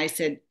 And I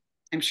said,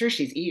 I'm sure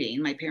she's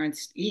eating. My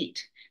parents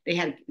eat. They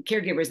had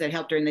caregivers that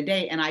helped her in the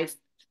day. And I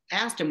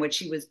asked him what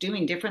she was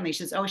doing differently. She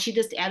says, oh, she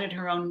just added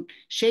her own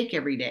shake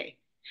every day.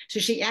 So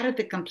she added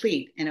the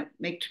complete, and it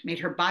made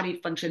her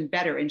body function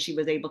better. And she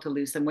was able to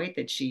lose some weight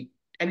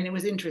it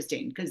was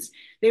interesting because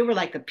they were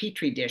like a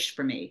petri dish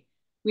for me.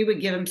 We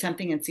would give them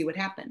something and see what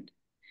happened.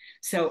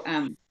 So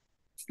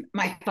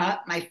my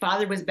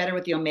father was better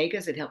with the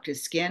omegas. It helped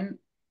his skin.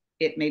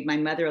 It made my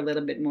mother a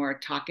little bit more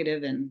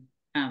talkative, and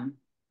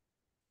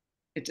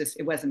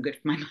it wasn't good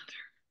for my mother.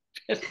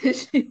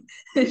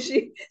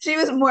 she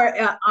was more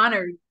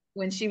honored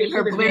when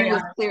her brain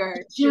was clearer.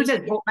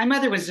 My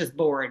mother was just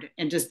bored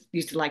and just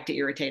used to like to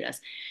irritate us.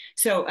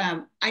 So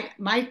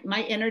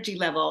my energy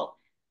level,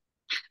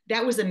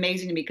 that was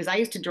amazing to me because I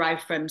used to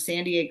drive from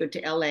San Diego to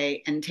LA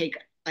and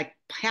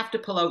have to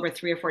pull over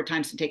 3 or 4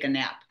 times to take a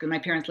nap because my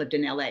parents lived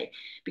in LA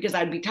because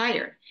I'd be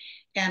tired.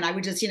 And I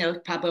would just,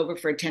 pop over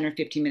for a 10 or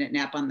 15 minute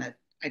nap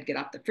I'd get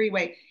off the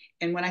freeway.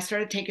 And when I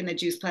started taking the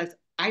Juice Plus,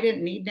 I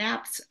didn't need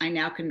naps. I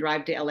now can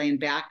drive to LA and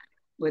back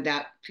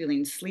without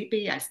feeling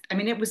sleepy.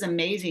 It was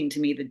amazing to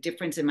me, the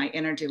difference in my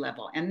energy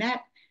level. And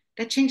that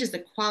changes the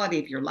quality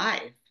of your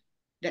life,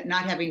 that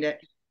not having to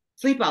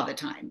sleep all the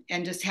time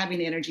and just having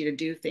the energy to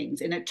do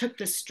things. And it took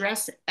the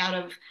stress out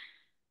of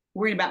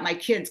worrying about my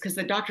kids because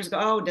the doctors go,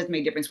 oh, it doesn't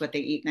make a difference what they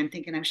eat. And I'm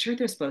thinking, I'm sure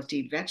they're supposed to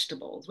eat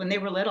vegetables when they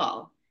were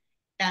little.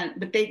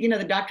 But they,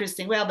 the doctors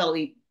think, well,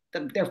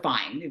 they're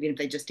fine, even if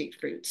they just eat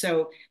fruit.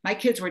 So my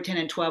kids were 10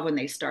 and 12 when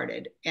they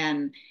started.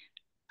 And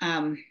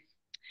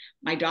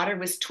my daughter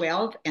was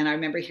 12. And I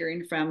remember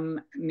hearing from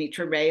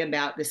Mitra Ray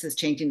about this is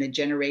changing the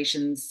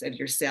generations of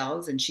your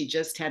cells. And she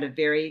just had a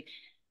very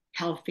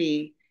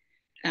healthy,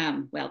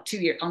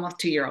 almost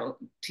 2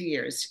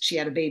 years. She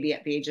had a baby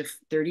at the age of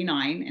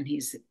 39, and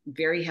he's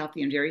very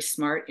healthy and very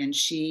smart. And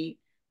she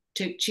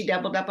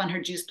doubled up on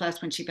her Juice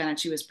Plus when she found out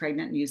she was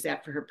pregnant and used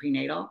that for her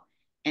prenatal.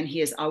 And he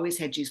has always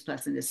had Juice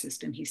Plus in his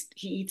system. He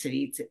eats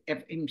it,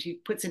 and she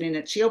puts it in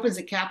it. She opens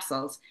the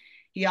capsules.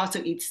 He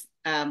also eats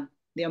the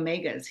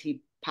omegas.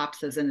 He pops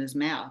those in his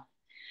mouth,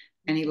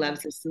 and he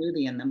loves a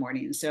smoothie in the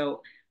morning.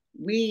 So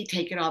we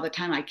take it all the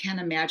time. I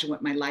can't imagine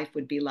what my life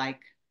would be like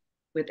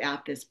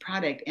without this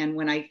product. And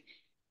when I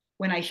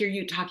hear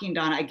you talking,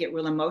 Donna, I get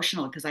real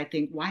emotional because I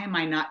think, why am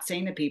I not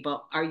saying to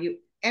people,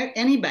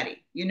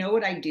 anybody,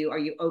 what I do, are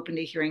you open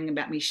to hearing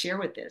about me share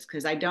with this?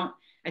 Because I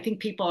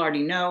think people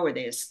already know, or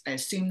I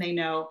assume they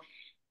know.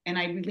 And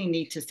I really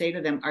need to say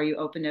to them, are you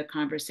open to a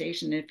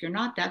conversation? And if you're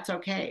not, that's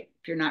okay.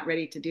 If you're not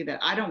ready to do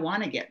that, I don't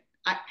want to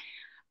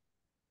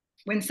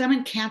when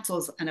someone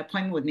cancels an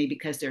appointment with me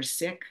because they're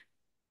sick,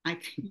 I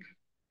think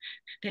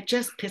that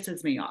just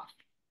pisses me off.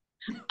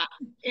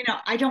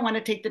 I don't want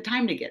to take the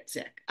time to get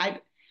sick.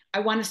 I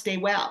want to stay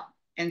well.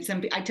 And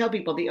I tell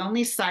people the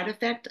only side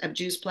effect of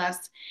Juice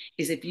Plus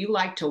is if you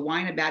like to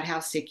whine about how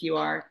sick you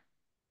are,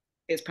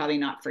 it's probably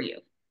not for you.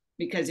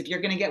 Because if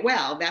you're going to get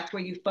well, that's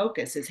where you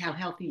focus, is how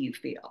healthy you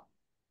feel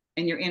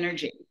and your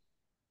energy.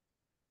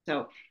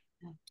 So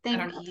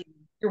thank you.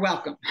 You're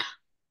welcome.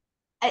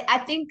 I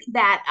think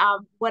that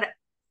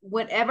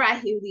whenever I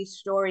hear these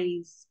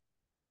stories,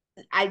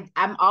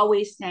 I'm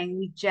always saying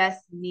we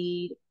just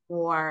need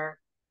more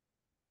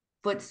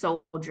foot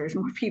soldiers,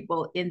 more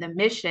people in the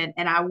mission.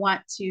 And I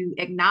want to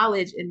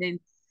acknowledge and then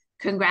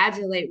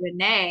congratulate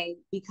Rene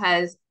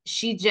because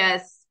she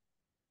just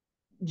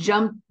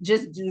jumped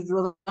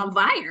on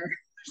fire,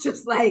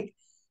 just like,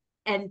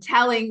 and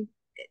telling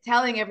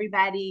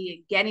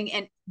everybody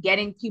and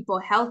getting people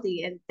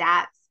healthy. And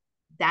that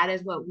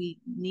is what we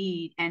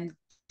need. And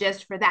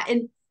just for that.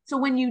 And so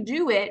when you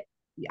do it,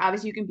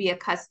 obviously you can be a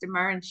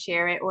customer and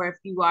share it, or if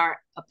you are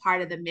a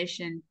part of the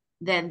mission,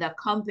 then the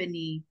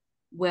company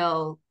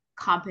will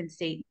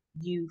compensate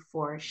you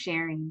for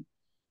sharing,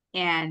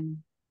 and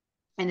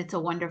it's a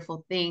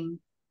wonderful thing.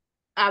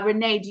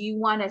 Rene, do you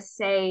want to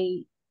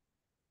say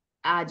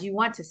what do you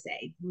want to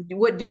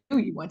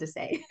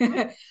say?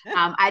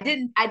 I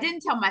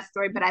didn't tell my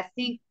story, but I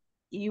think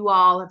you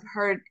all have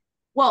heard.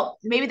 Well,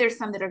 maybe there's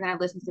some that are going to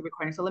listen to the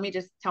recording. So let me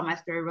just tell my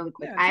story really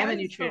quick. I am a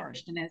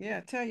nutritionist. Yeah,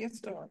 tell your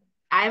story.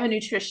 I am a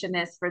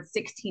nutritionist for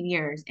 16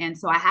 years. And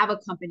so I have a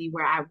company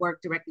where I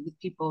work directly with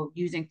people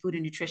using food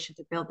and nutrition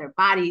to build their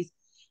bodies.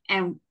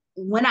 And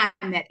when I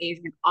met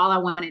Adrian, all I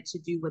wanted to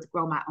do was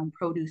grow my own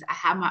produce. I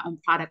have my own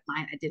product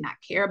line. I did not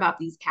care about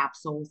these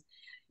capsules.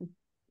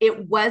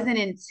 It wasn't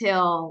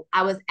until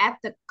I was at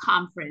the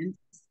conference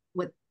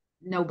with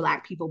no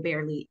Black people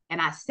barely,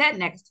 and I sat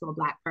next to a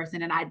Black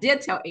person, and I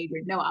did tell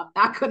Adrian, no, I'm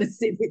not going to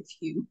sit with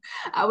you.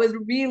 I was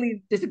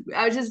really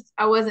I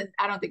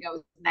don't think I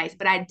was nice,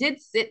 but I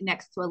did sit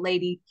next to a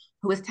lady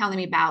who was telling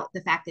me about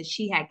the fact that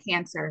she had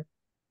cancer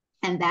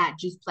and that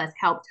Juice Plus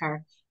helped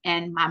her.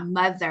 And my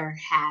mother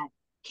had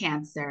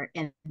cancer.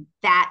 And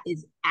that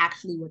is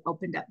actually what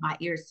opened up my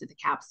ears to the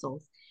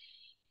capsules.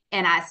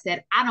 And I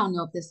said, I don't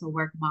know if this will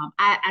work, Mom.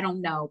 I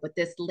don't know. But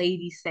this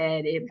lady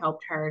said it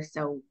helped her.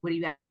 So what do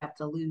you have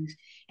to lose?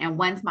 And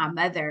once my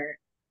mother,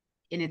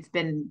 and it's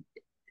been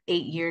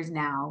 8 years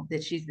now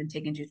that she's been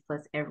taking Juice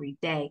Plus every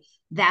day,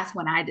 that's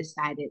when I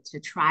decided to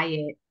try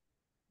it,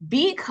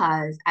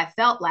 because I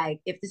felt like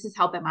if this is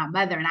helping my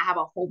mother and I have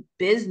a whole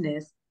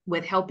business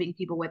with helping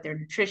people with their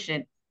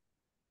nutrition,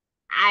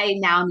 I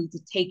now need to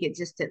take it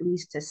just at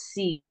least to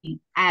see.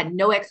 I had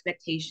no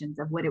expectations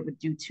of what it would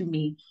do to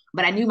me,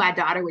 but I knew my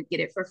daughter would get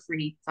it for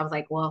free. So I was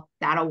like, well,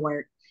 that'll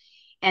work.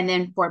 And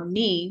then for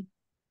me,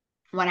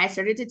 when I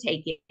started to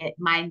take it,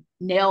 my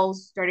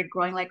nails started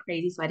growing like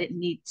crazy. So I didn't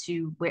need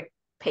to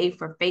pay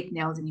for fake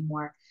nails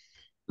anymore.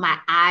 My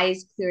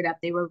eyes cleared up.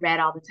 They were red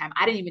all the time.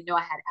 I didn't even know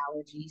I had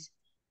allergies.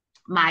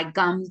 My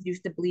gums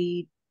used to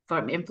bleed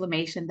from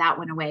inflammation. That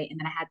went away. And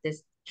then I had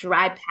this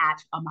dry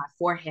patch on my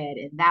forehead,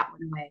 and that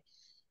went away.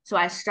 So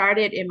I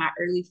started in my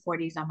early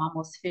 40s. I'm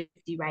almost 50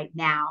 right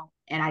now,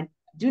 and I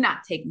do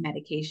not take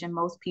medication.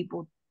 Most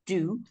people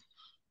do.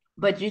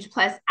 But Juice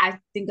Plus, I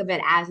think of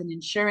it as an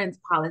insurance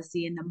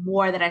policy. And the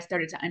more that I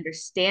started to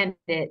understand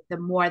it, the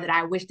more that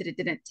I wish that it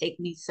didn't take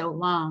me so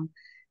long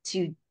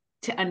to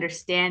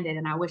understand it.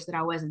 And I wish that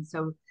I wasn't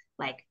so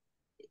like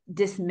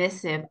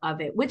dismissive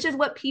of it, which is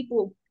what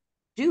people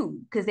do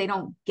because they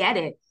don't get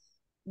it.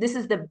 This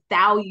is the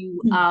value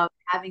of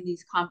having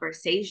these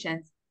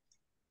conversations.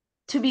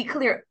 To be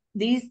clear,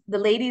 the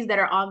ladies that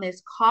are on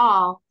this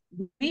call,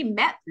 we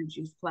met through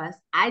Juice Plus.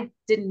 I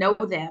didn't know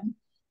them.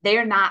 They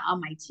are not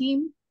on my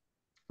team.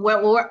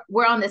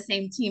 We're on the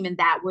same team in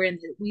that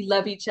we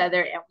love each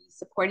other and we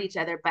support each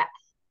other, but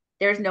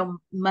there's no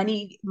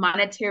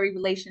monetary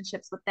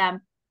relationships with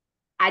them.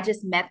 I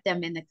just met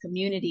them in the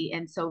community.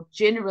 And so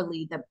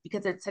generally,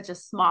 because it's such a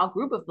small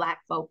group of Black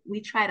folk, we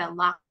try to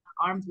lock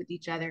arms with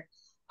each other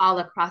all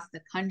across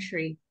the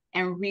country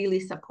and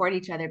really support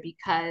each other,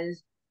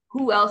 because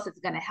who else is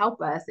going to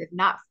help us if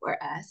not for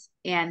us?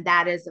 And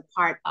that is a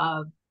part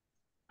of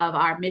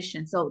our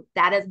mission. So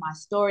that is my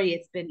story.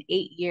 It's been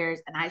 8 years,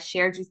 and I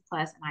share Juice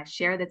Plus and I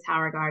share the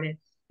Tower Garden.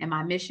 And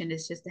my mission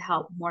is just to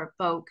help more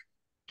folk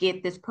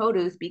get this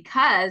produce,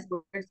 because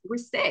we're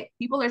sick.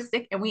 People are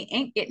sick and we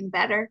ain't getting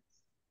better.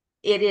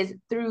 It is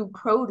through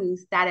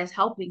produce that is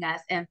helping us,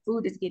 and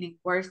food is getting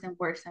worse and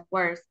worse and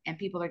worse, and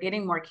people are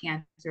getting more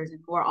cancers and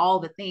more all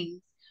the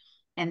things.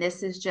 And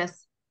this is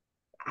just,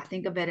 I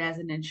think of it as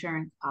an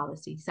insurance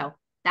policy. So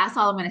that's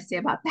all I'm going to say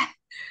about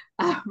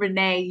that.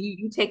 Rene,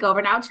 you take over,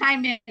 and I'll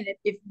chime in if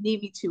you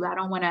need me to. I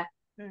don't want to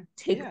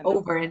take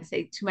over and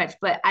say too much,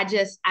 but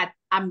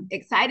I'm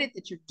excited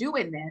that you're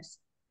doing this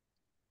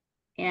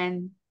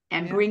and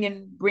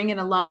bringing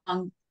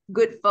along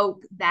good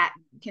folk that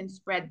can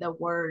spread the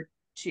word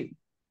too.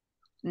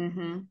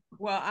 Mm-hmm.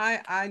 Well,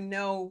 I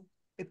know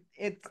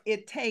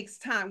it takes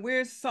time.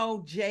 We're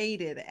so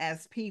jaded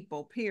as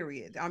people,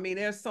 period. I mean,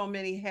 there's so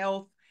many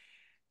health.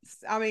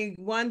 I mean,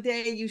 one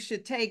day you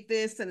should take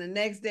this and the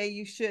next day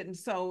you shouldn't.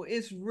 So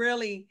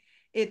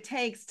it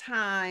takes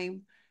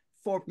time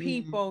for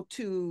people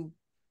to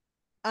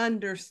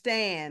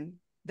understand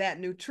that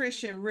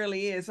nutrition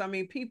really is. I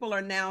mean, people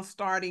are now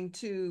starting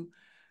to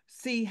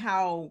see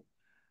how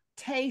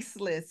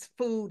tasteless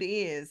food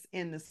is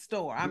in the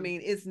store. I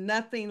mean, it's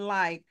nothing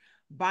like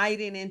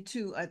biting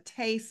into a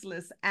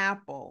tasteless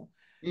apple.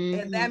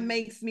 And that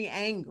makes me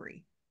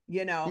angry,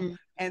 you know.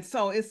 And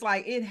so it's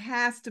like it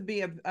has to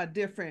be a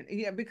different,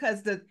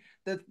 because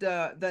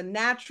the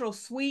natural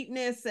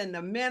sweetness and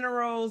the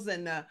minerals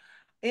and the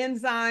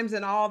enzymes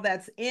and all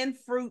that's in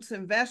fruits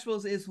and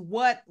vegetables is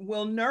what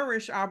will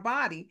nourish our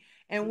body.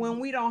 And when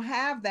we don't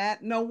have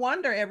that, no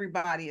wonder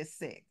everybody is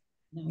sick,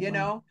 you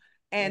know.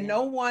 And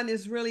no one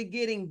is really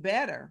getting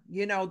better.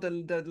 You know,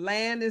 the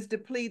land is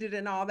depleted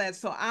and all that.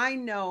 So I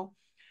know,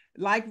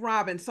 like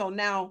Robin, so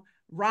now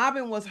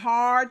Robin was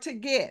hard to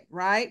get,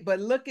 right? But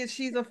look at,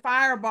 she's a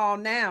fireball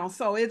now.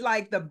 So it's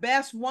like the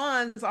best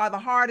ones are the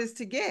hardest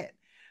to get.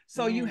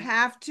 So you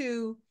have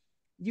to,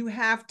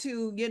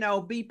 you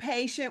know, be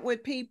patient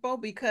with people,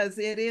 because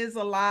it is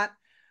a lot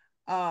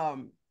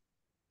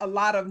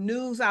of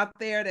news out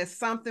there that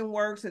something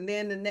works, and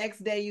then the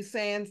next day you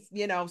saying,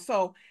 you know.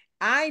 So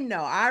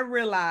I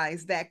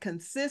realize that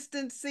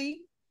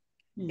consistency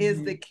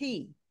is the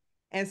key.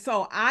 And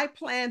so I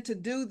plan to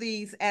do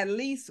these at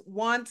least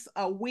once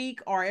a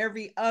week or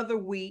every other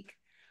week,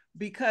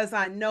 because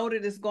I know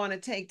that it's going to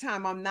take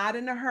time. I'm not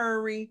in a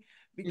hurry,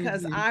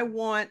 because I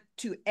want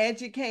to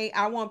educate.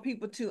 I want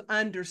people to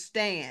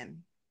understand,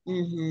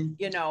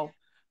 you know,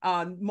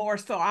 more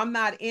so. I'm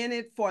not in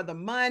it for the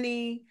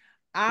money.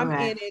 I'm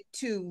in it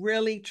to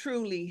really,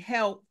 truly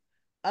help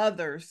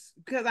others,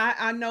 because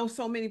I know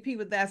so many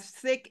people that's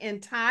sick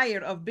and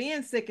tired of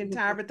being sick and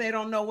tired, but they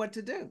don't know what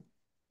to do.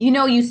 You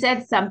know, you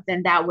said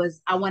something that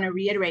I want to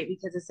reiterate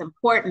because it's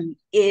important,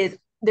 is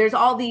there's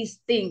all these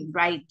things,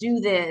 right? Do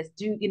this,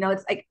 you know,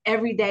 it's like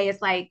every day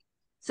it's like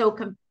so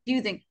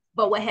confusing.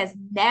 But what has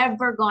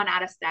never gone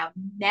out of style,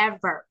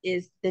 never,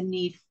 is the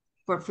need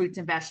for fruits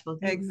and vegetables.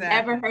 You've Exactly.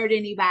 never heard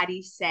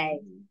anybody say,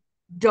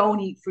 don't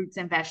eat fruits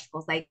and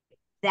vegetables. Like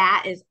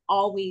that has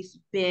always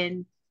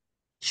been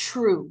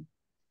true.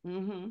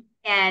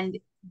 And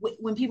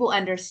when people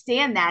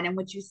understand that, and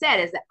what you said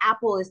is the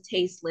apple is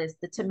tasteless,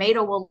 the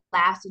tomato will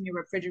last in your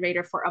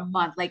refrigerator for a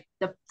month. Like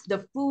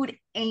the food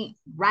ain't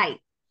right.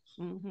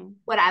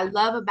 What I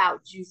love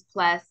about Juice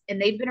Plus,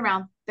 and they've been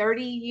around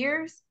 30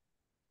 years,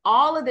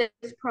 all of this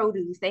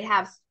produce, they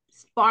have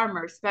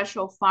farmers,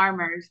 special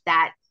farmers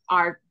that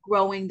are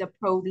growing the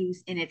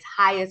produce in its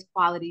highest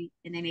quality,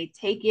 and then they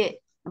take it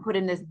and put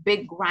in this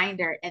big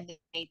grinder, and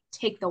they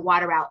take the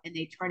water out and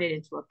they turn it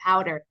into a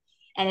powder.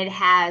 And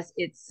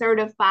it's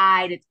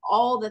certified, it's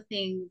all the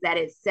things that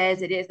it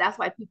says it is. That's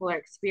why people are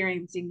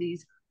experiencing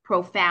these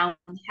profound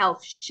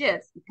health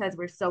shifts, because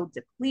we're so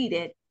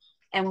depleted.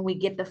 And when we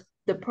get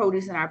the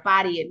produce in our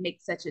body, it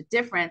makes such a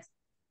difference.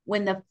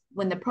 When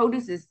the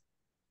produce is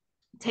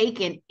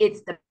taken,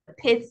 it's the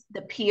pits,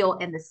 the peel,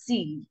 and the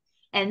seed.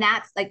 And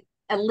that's like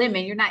a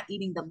lemon. You're not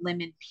eating the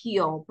lemon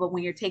peel, but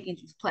when you're taking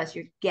Juice Plus,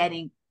 you're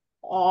getting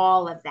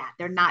all of that.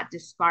 They're not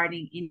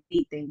discarding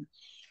anything.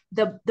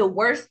 The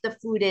worse the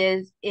food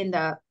is in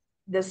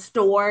the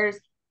stores,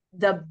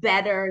 the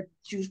better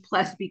Juice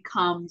Plus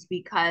becomes,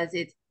 because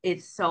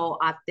it's so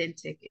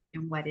authentic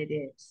in what it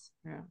is.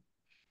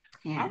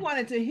 I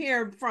wanted to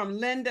hear from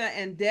Linda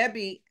and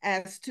Debbie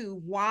as to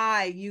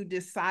why you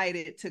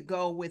decided to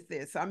go with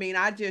this. I mean,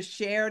 I just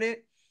shared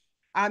it.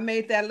 I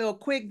made that little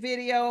quick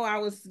video. I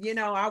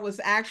was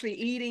actually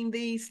eating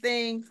these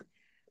things,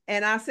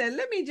 and I said,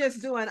 let me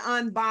just do an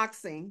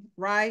unboxing,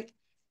 right?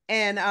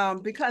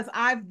 And because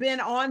I've been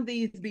on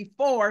these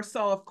before,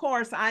 so of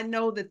course I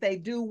know that they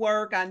do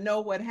work. I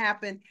know what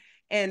happened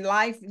in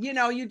life.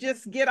 You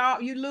just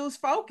you lose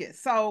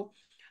focus. So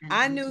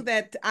I knew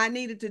that I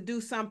needed to do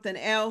something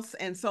else.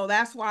 And so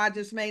that's why I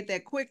just made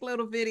that quick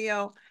little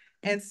video.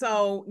 And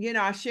so,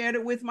 I shared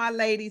it with my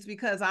ladies,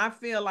 because I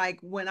feel like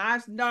when I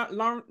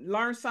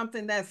learn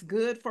something that's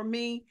good for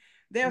me,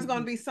 there's going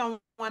to be someone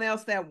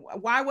else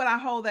why would I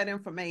hold that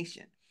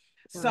information?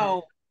 Right.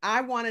 So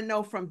I want to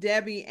know from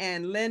Debbie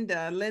and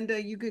Linda.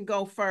 Linda, you can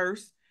go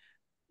first.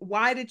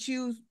 Why did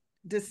you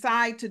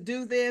decide to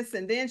do this?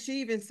 And then she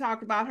even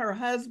talked about her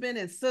husband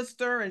and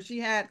sister, and she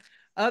had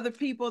other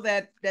people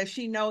that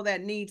she know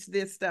that needs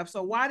this stuff.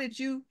 So why did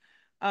you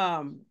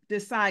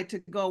decide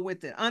to go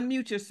with it?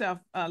 Unmute yourself,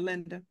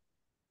 Linda.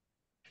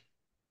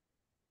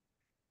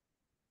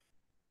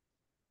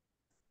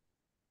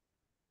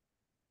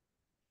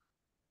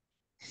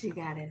 She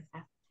got it.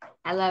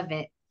 I love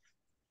it.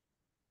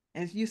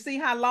 And you see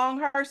how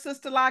long her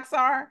sister locks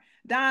are,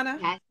 Donna?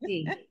 I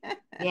see.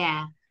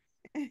 Yeah.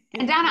 And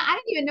Donna, I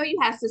didn't even know you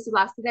have sister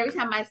locks, because every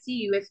time I see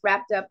you, it's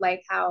wrapped up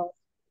like how.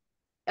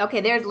 Okay,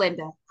 there's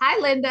Linda. Hi,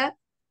 Linda.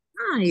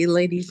 Hi,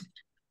 ladies.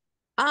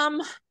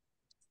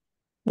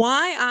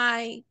 Why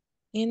I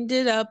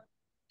ended up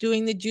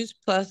doing the Juice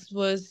Plus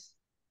was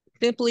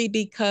simply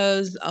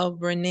because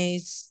of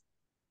Renee's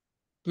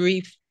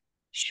brief,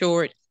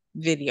 short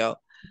video.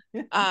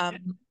 Have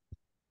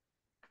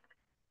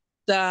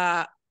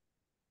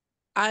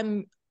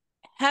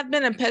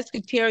been a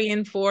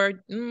pescatarian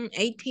for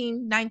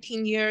 18,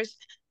 19 years,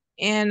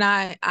 and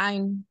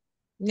I'm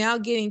now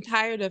getting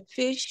tired of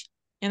fish,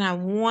 and I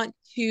want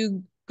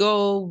to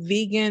go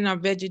vegan or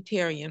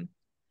vegetarian.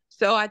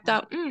 So I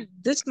thought,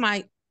 this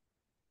might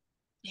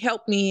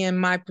help me in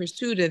my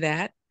pursuit of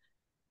that.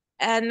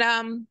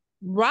 And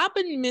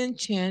Robin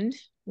mentioned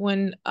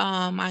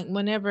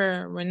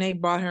whenever Rene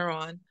brought her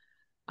on,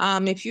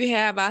 if you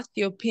have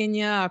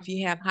osteopenia, or if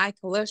you have high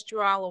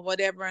cholesterol or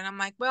whatever, and I'm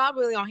like, well, I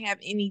really don't have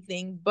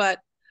anything, but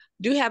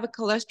do have a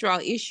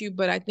cholesterol issue,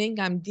 but I think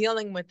I'm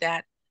dealing with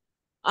that.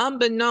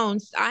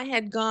 Unbeknownst, I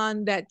had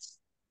gone that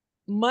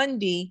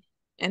Monday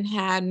and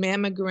had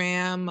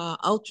mammogram,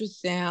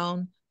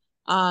 ultrasound,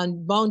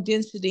 bone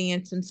density,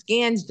 and some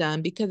scans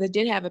done, because I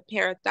did have a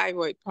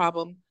parathyroid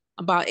problem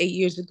about 8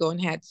 years ago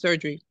and had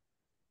surgery.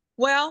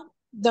 Well,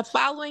 the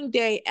following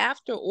day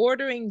after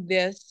ordering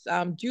this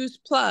Juice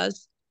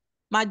Plus,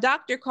 my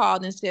doctor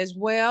called and says,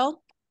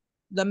 well,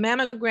 the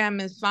mammogram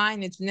is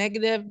fine. It's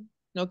negative,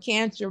 no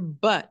cancer,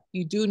 but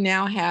you do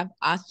now have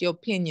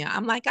osteopenia.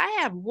 I'm like, I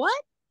have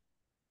what?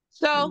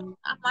 So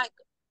I'm like,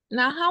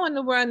 now how in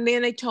the world? And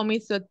then they told me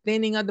it's a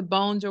thinning of the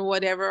bones or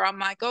whatever. I'm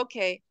like,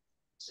 okay.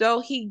 So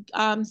he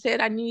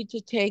said I need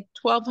to take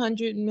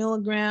 1,200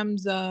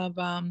 milligrams of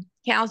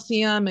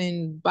calcium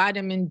and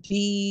vitamin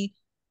D,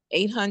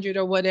 800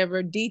 or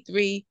whatever,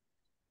 D3.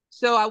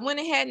 So I went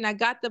ahead and I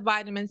got the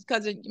vitamins,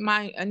 because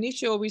my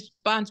initial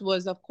response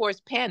was, of course,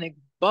 panic.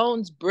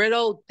 Bones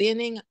brittle,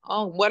 thinning.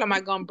 Oh, what am I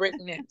going to break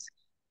next?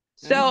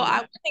 So I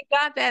went and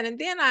got that, and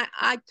then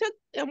I took,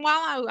 and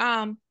while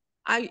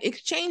I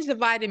exchanged the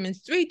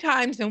vitamins 3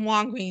 times in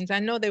Walgreens. I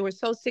know they were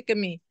so sick of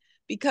me,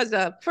 because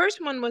the first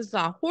one was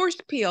a horse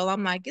peel.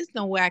 I'm like, there's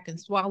no way I can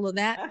swallow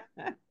that.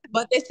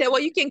 But they said,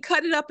 well, you can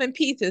cut it up in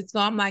pieces. So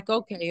I'm like,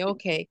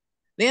 okay.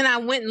 Then I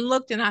went and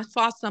looked, and I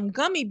saw some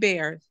gummy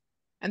bears.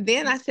 And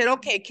then I said,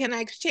 okay, can I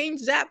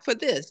exchange that for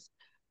this?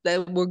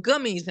 that were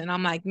gummies. And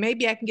I'm like,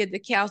 maybe I can get the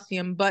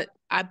calcium, but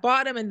I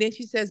bought them. And then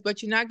she says,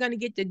 but you're not going to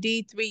get the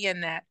D3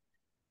 in that.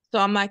 So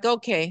I'm like,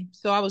 okay.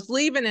 So I was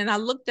leaving and I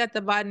looked at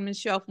the vitamin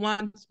shelf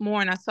once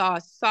more and I saw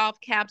a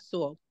soft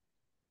capsule.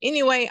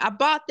 Anyway, I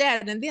bought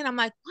that. And then I'm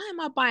like, why am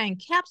I buying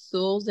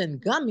capsules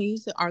and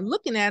gummies or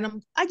looking at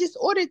them? I just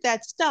ordered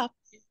that stuff.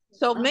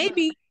 So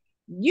maybe,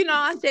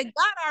 I said,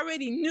 God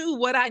already knew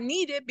what I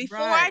needed before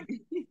I did.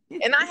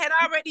 And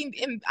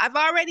I've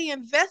already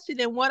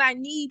invested in what I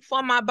need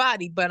for my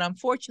body, but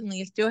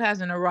unfortunately it still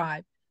hasn't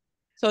arrived.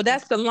 So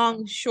that's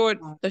the short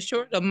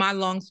of my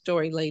long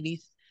story,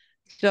 ladies.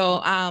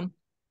 So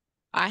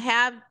I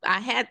had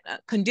a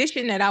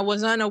condition that I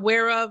was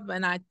unaware of,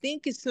 and I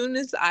think as soon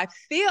as I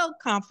feel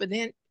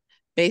confident,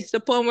 based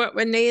upon what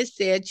Rene has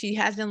said, she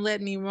hasn't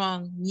led me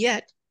wrong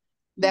yet,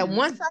 that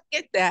once I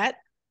get that,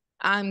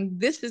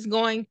 this is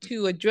going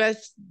to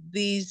address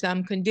these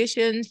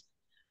conditions.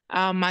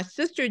 My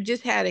sister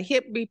just had a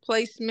hip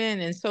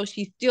replacement, and so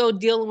she's still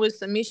dealing with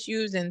some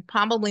issues, and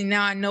probably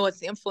now I know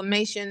it's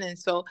inflammation, and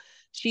so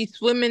she's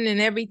swimming and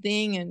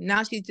everything, and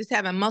now she's just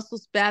having muscle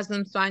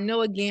spasms. So I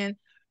know, again,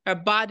 her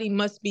body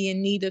must be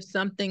in need of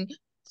something.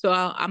 So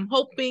I'm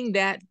hoping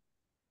that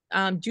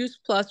Juice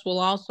Plus will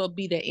also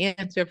be the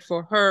answer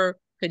for her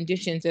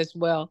conditions as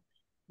well.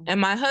 And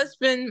my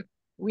husband,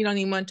 we don't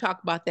even want to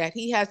talk about that.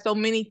 He has so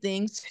many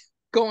things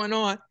going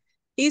on.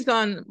 He's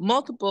on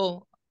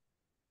multiple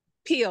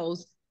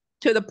pills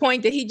to the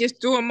point that he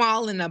just threw them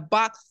all in a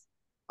box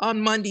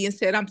on Monday and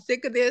said, I'm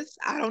sick of this.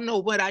 I don't know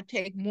what I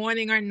take,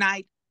 morning or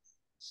night.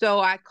 So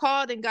I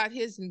called and got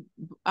his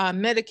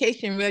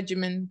medication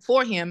regimen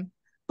for him.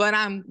 But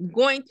I'm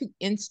going to,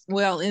 in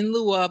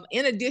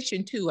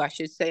addition to, I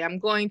should say, I'm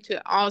going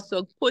to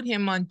also put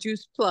him on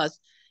Juice Plus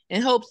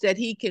in hopes that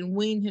he can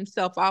wean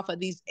himself off of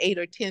these 8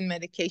 or 10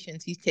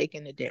 medications he's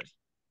taking a day.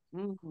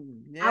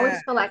 I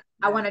always feel like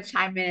I want to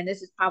chime in, and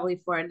this is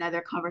probably for another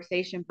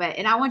conversation,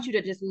 and I want you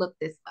to just look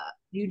this up.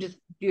 You just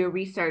do your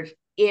research.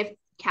 If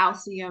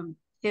calcium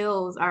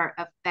pills are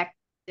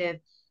effective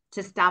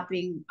to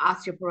stopping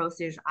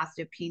osteoporosis,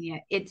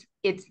 osteopenia, it's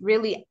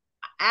really,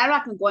 I'm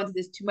not going to go into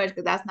this too much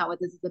because that's not what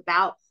this is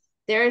about.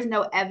 There is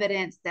no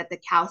evidence that the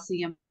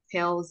calcium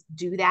pills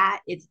do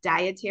that. It's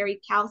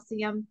dietary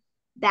calcium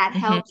that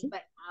helps,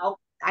 but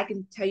I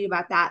can tell you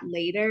about that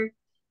later.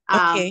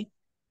 Okay.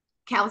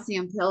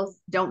 Calcium pills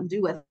don't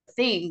do a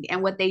thing.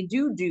 And what they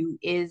do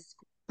is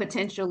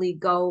potentially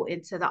go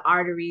into the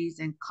arteries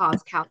and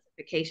cause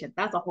calcification.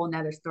 That's a whole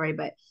nother story,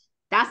 but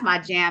that's my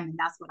jam and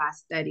that's what I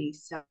study.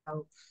 So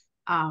we'll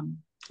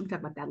talk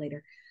about that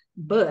later.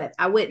 But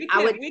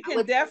we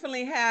can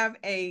definitely have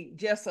a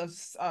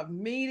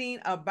meeting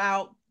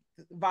about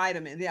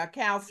vitamin,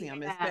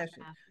 calcium,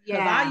 especially.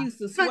 Because I used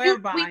to swear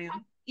by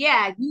them.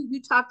 Yeah, you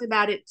talked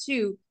about it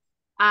too.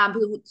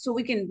 So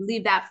we can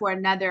leave that for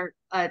another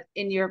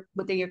within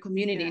your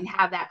community and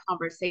have that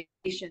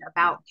conversation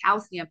about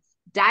calcium.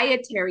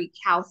 Dietary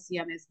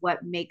calcium is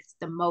what makes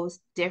the most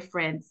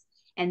difference,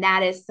 and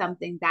that is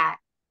something that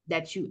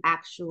you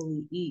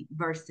actually eat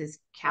versus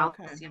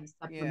calcium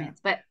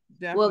supplements. But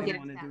we'll get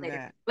into that later.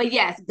 That. But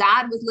yes,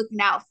 God was looking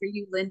out for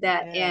you, Linda,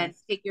 and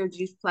take your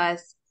Juice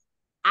Plus.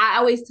 I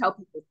always tell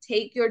people,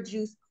 take your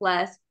Juice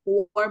Plus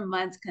 4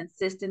 months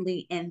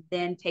consistently and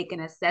then take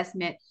an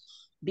assessment.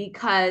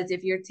 Because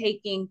if you're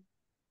taking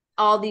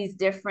all these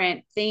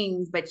different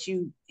things, but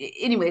Juice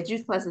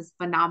Plus is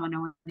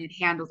phenomenal and it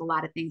handles a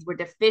lot of things. We're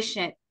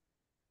deficient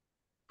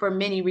for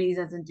many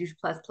reasons, and Juice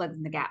Plus plugs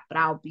in the gap, but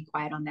I'll be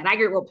quiet on that. I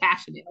get real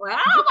passionate. Like,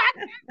 oh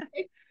my God.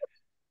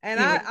 And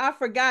I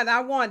forgot,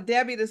 I want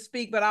Debbie to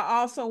speak, but I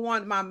also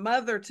want my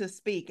mother to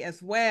speak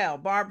as well,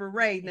 Barbara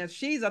Ray. Now,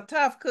 she's a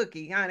tough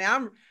cookie, honey.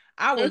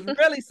 I was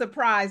really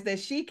surprised that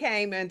she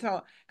came and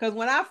told, because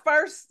when I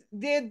first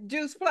did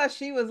Juice Plus,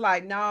 she was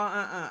like,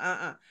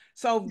 no,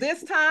 So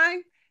this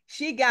time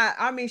she's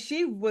all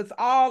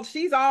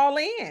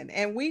in,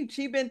 and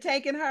she's been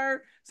taking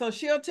her, so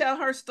she'll tell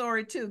her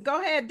story too.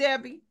 Go ahead,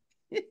 Debbie.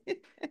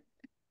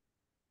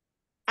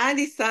 I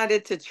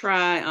decided to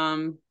try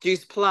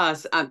Juice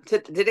Plus.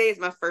 Today is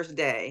my first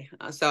day,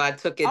 so I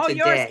took it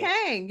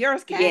today.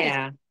 Yours came.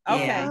 Yeah.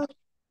 Okay. Yeah.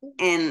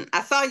 And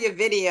I saw your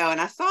video and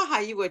I saw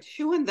how you were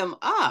chewing them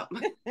up.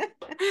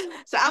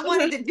 So I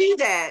wanted to do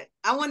that.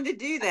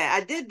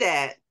 I did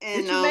that.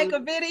 And did you make a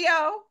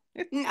video?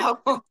 No.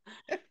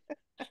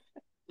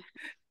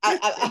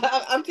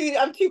 I'm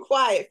too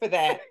quiet for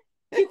that.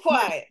 Too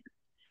quiet.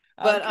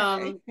 But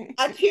I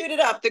chewed it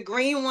up. The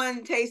green one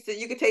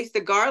you could taste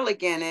the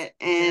garlic in it,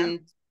 and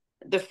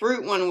the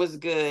fruit one was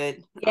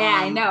good.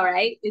 Yeah, I know,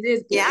 right? It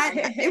is good. Yeah,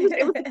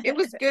 it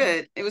was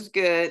good. It was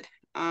good.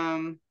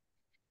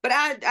 But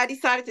I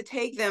decided to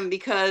take them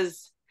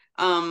because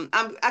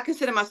I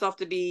consider myself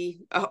to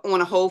be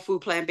on a whole food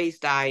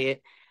plant-based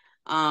diet.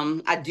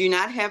 I do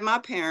not have my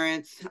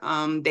parents.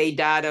 They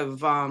died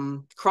of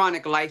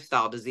chronic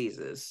lifestyle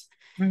diseases.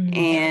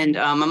 And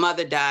my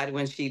mother died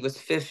when she was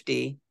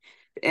 50.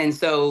 And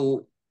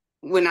so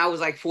when I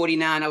was like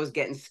 49, I was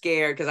getting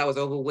scared because I was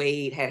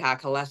overweight, had high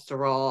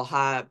cholesterol,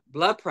 high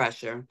blood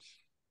pressure.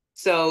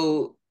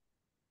 So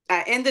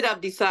I ended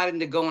up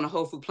deciding to go on a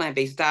whole food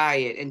plant-based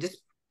diet, and just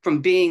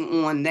from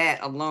being on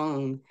that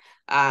alone,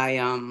 I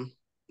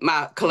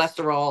my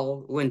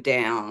cholesterol went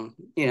down.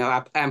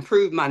 I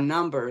improved my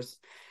numbers.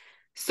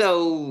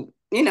 So,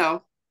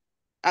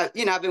 I've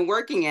been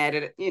working at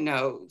it,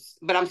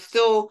 but I'm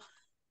still,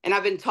 and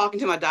I've been talking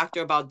to my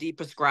doctor about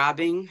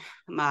deprescribing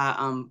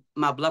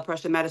my blood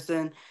pressure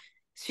medicine.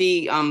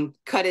 She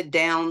cut it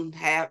down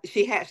half.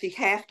 She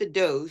half the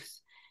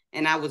dose,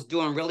 and I was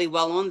doing really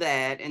well on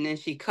that. And then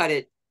she cut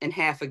it in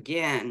half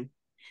again.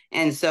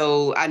 And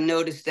so I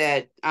noticed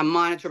that I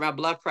monitor my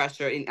blood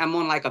pressure, and I'm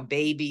on like a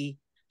baby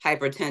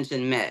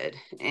hypertension med,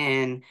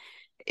 and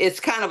it's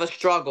kind of a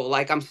struggle.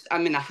 Like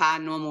I'm in a high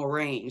normal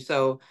range.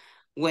 So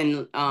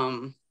when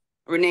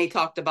Rene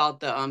talked about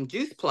the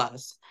Juice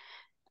Plus,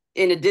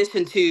 in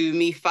addition to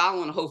me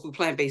following a whole food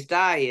plant-based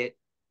diet,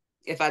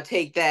 if I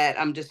take that,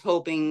 I'm just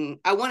hoping,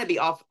 I want to be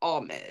off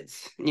all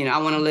meds.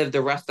 I want to live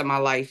the rest of my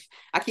life.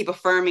 I keep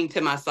affirming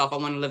to myself, I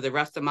want to live the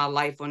rest of my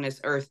life on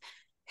this earth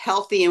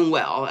healthy and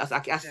well.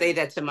 I say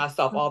that to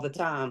myself all the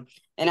time.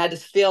 And I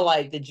just feel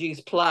like the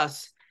Juice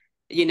Plus,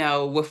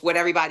 with what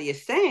everybody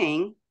is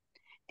saying.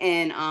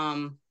 And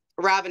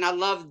Robin, I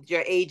loved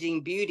your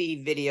aging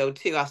beauty video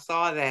too. I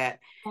saw that.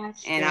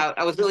 And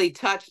I was really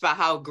touched by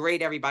how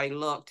great everybody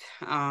looked.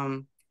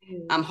 I'm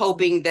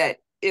hoping that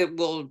it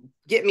will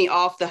get me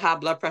off the high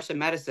blood pressure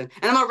medicine.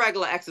 And I'm a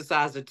regular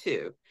exerciser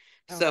too.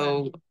 Okay.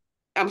 So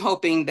I'm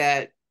hoping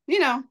that,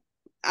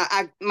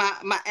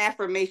 my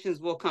affirmations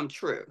will come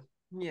true.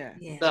 Yeah.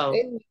 So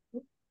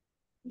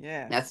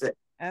yeah, that's it.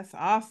 That's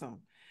awesome.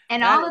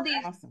 And all of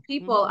these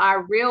people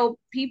are real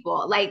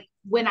people. Like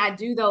when I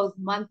do those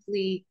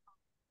monthly,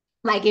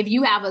 like if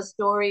you have a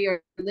story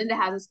or Linda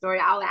has a story,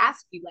 I'll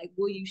ask you, like,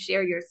 will you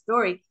share your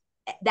story?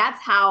 That's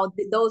how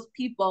those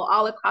people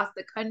all across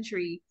the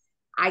country,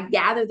 I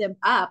gather them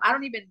up. I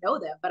don't even know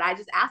them, but I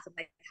just ask them,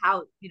 like,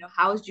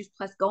 how is Juice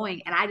Plus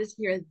going? And I just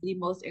hear the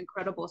most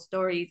incredible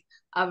stories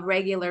of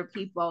regular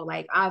people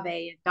like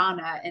Ave and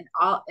Donna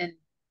and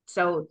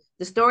so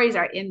the stories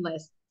are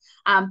endless.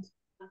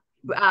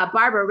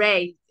 Barbara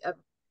Ray,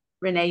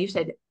 Rene, you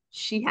said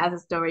she has a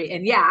story,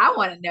 and yeah, I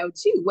want to know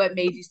too. What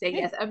made you say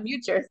yes?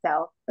 Unmute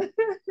yourself.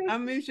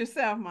 Unmute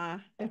yourself, Ma.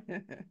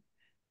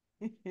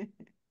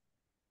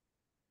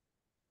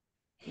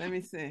 Let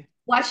me see.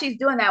 While she's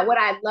doing that, what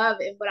I love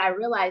and what I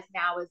realize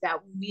now is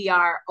that when we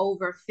are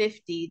over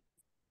 50,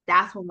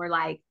 that's when we're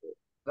like,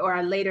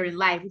 or later in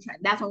life,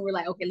 that's when we're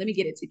like, okay, let me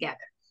get it together.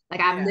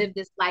 Like I've lived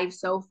this life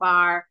so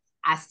far.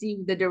 I see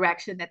the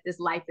direction that this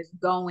life is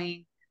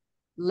going.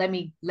 Let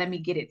me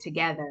get it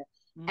together.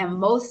 And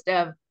most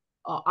of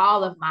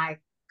all of my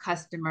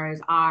customers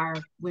are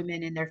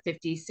women in their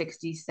 50s,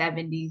 60s,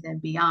 70s,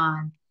 and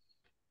beyond.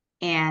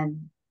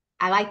 And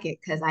I like it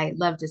because I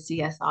love to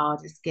see us all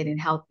just getting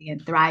healthy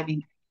and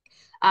thriving.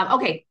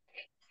 Okay.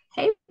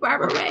 Hey,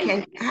 Barbara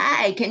Ray.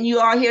 Hi, can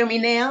you all hear me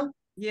now?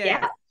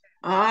 Yeah.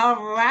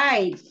 All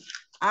right.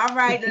 All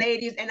right,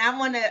 ladies. And I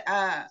want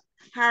to,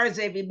 how's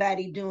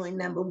everybody doing,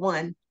 number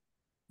one?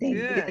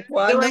 Good.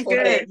 Wonderful.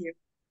 Thank you.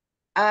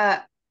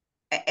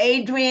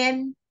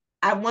 Adrian,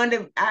 I'm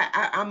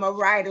a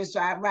writer, so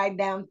I write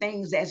down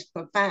things that's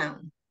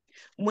profound.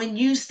 When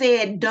you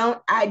said,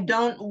 I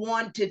don't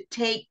want to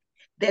take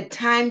the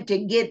time to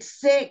get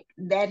sick,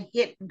 that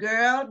hit,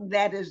 girl,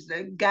 that is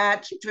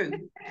God's truth.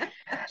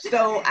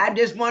 So I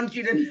just want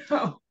you to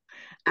know,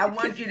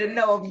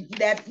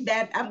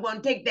 that I'm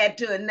going to take that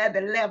to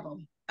another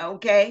level,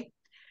 okay?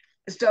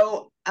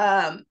 So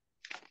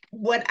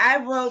what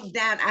I wrote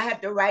down, I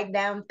have to write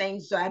down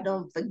things so I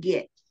don't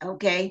forget,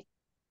 okay?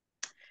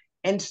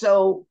 And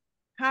so.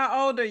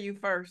 How old are you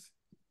first?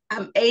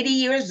 I'm 80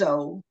 years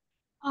old.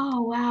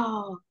 Oh,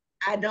 wow.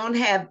 I don't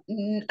have,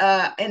 in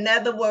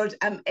other words,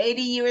 I'm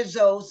 80 years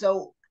old.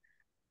 So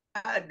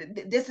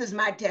this is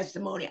my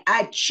testimony.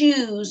 I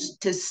choose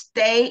to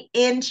stay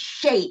in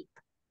shape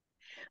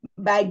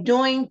by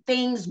doing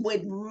things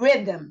with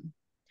rhythm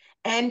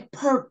and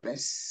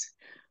purpose,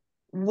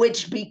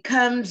 which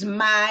becomes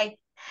my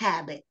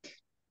habit.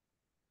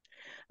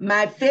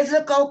 My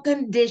physical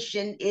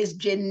condition is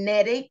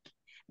genetic,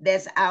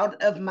 that's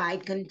out of my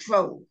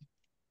control.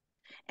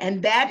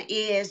 And that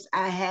is,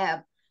 I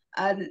have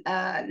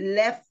a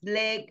left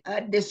leg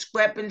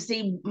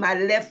discrepancy. My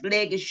left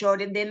leg is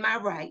shorter than my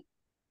right.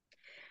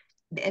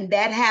 And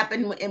that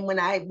happened when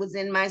I was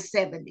in my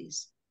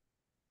 70s,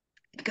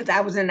 because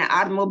I was in an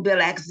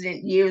automobile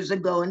accident years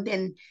ago.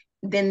 And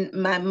then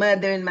my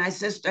mother and my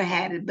sister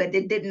had it, but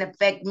it didn't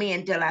affect me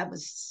until I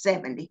was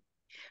 70.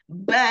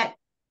 But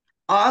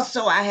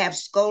also I have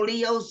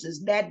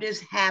scoliosis. That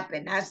just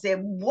happened. I said,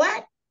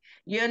 what?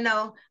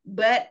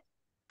 But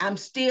I'm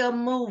still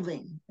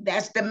moving.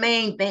 That's the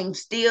main thing,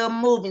 still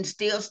moving,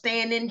 still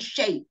staying in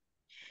shape.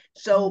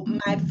 So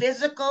my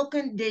physical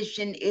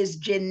condition is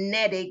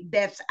genetic,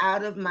 that's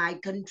out of my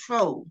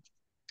control.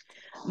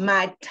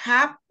 My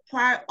top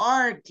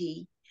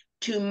priority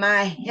to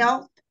my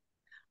health,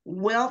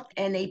 wealth,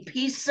 and a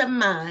peace of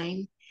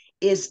mind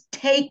is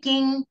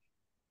taking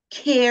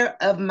care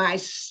of my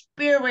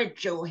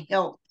spiritual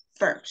health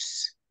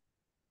first.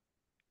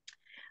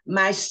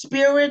 My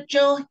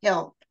spiritual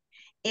health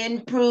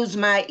improves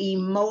my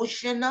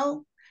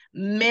emotional,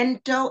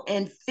 mental,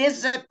 and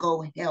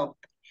physical health,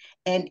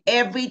 and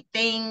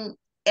everything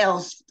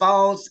else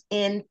falls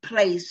in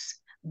place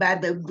by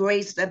the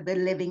grace of the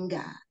living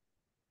God.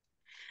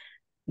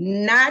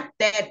 Not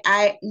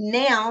that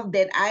now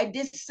that I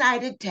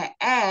decided to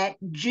add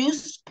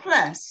Juice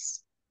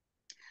Plus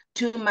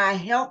to my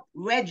health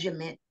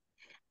regimen,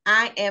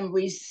 I am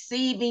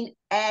receiving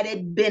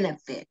added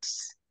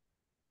benefits.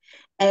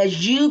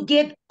 As you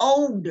get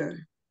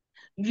older,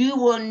 you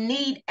will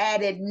need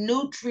added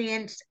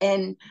nutrients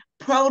and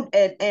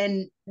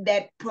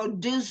that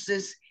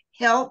produces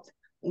health,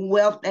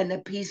 wealth, and a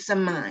peace of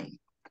mind.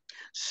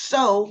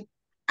 So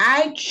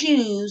I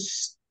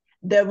choose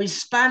the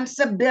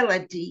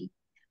responsibility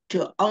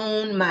to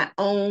own my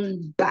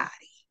own body.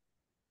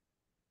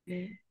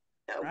 Okay,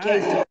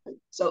 Right.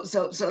 so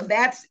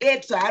that's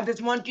it. So I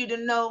just want you to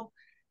know,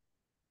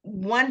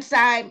 once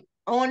I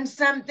own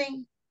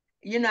something,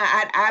 you know,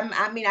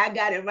 I mean, I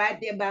got it right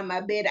there by my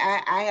bed.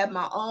 I have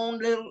my own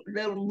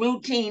little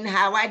routine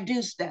how I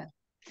do stuff.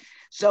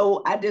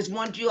 So I just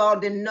want you all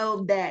to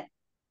know that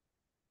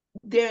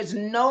there's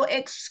no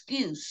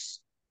excuse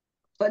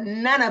for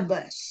none of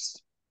us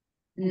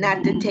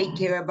not to take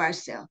care of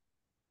ourselves.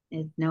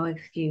 There's no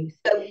excuse.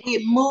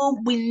 We move,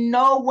 we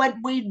know what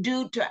we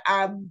do to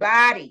our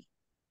body.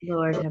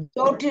 Lord,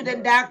 go to the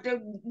doctor.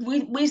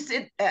 We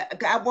sit,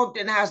 I worked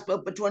in the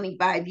hospital for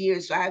 25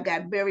 years, so I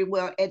got very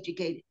well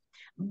educated.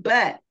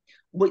 But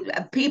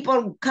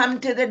people come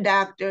to the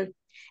doctor,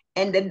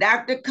 and the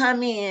doctor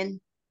come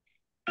in,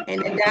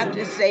 and the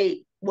doctor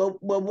say, well,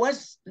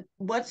 what's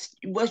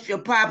your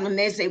problem?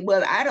 They say,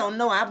 well, I don't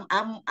know.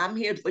 I'm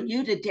here for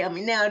you to tell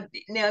me. Now,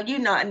 you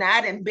know, and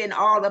I done been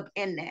all up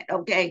in that.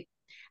 Okay,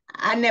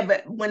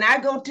 when I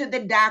go to the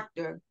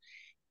doctor,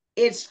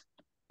 it's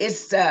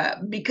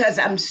because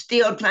I'm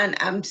still trying.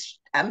 I'm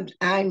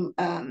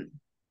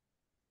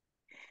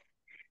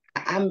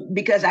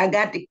because I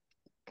got to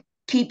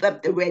keep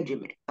up the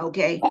regimen.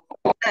 Okay,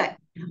 but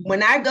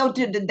when I go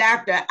to the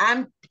doctor,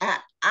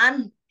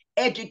 I'm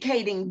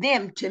educating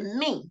them to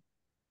me.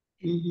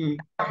 Mm-hmm.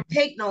 I don't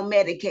take no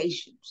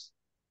medications.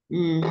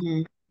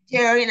 Mm-hmm.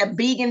 Vegetarian, a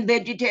vegan,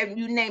 vegetarian,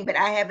 you name it.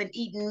 I haven't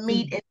eaten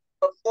meat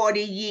for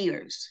 40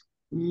 years.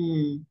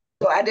 Mm.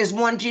 So I just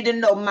want you to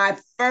know, my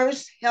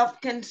first health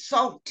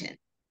consultant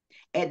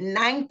at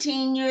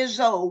 19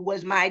 years old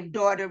was my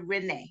daughter,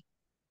 Rene.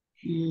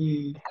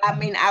 Mm. I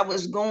mean, I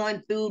was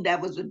going through, that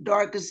was the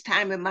darkest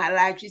time in my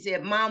life. She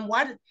said, Mom,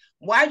 why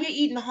are you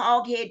eating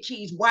hog head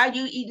cheese? Why are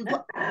you eating?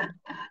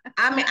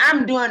 I mean,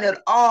 I'm doing it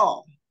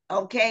all.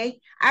 Okay.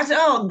 I said,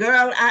 oh,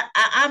 girl,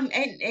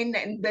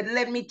 but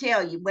let me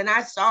tell you, when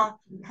I saw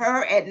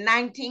her at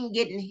 19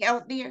 getting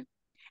healthier,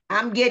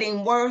 I'm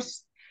getting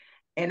worse.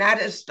 And I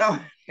just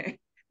started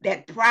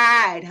that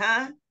pride,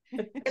 huh?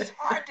 It's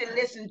hard to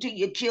listen to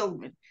your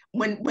children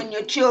when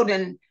your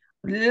children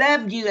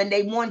love you and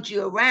they want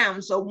you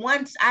around. So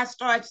once I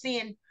start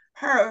seeing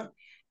her,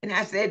 and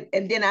I said,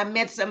 and then I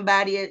met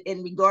somebody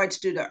in regards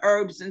to the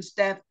herbs and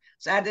stuff.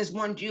 So I just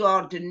want you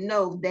all to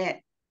know that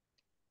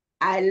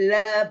I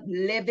love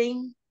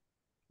living,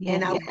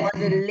 and I want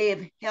to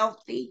live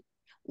healthy,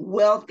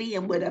 wealthy,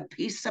 and with a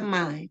peace of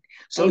mind.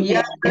 So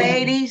young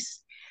ladies,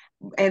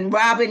 and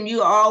Robin,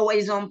 you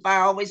always on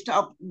fire, always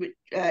talk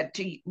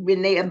to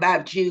Rene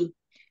about you,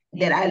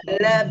 that I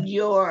love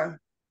your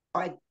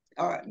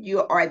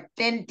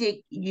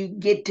authentic, you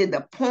get to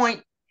the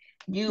point,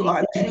 you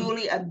are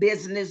truly a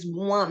business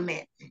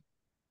woman.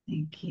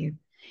 Thank you.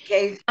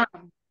 Okay.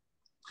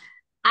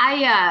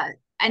 I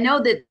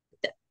know that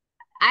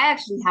I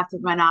actually have to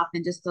run off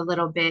in just a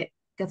little bit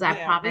because I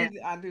promised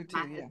I do too.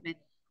 my Yeah. husband.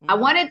 I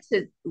wanted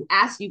to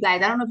ask you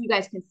guys, I don't know if you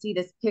guys can see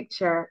this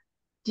picture.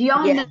 Do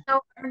y'all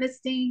know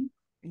Ernestine?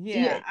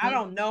 Yeah, I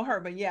don't know her,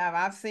 but yeah,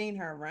 I've seen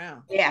her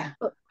around. Yeah.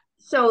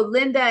 So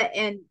Linda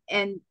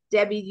and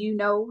Debbie, you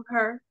know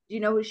her? Do you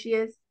know who she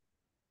is?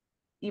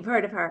 You've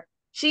heard of her.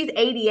 She's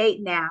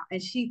 88 now, and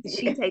she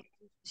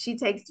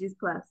takes Juice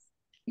Plus.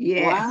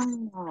 Yeah.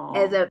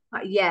 Wow.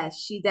 Yes,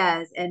 she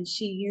does, and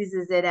she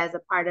uses it as a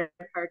part of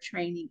her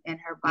training and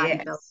her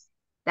bodybuilding. Yes.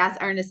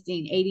 That's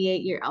Ernestine,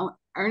 88-year-old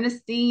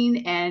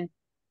Ernestine, and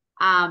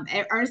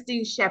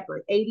Ernestine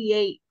Shepherd,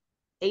 88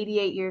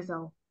 years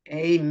old.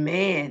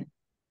 Amen.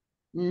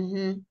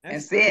 Mm-hmm.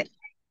 That's it.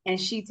 And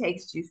she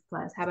takes Juice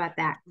Plus. How about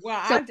that? Well,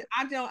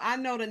 I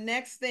know the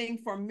next thing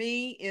for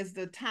me is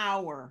the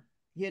tower,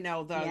 you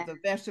know, the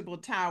vegetable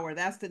tower.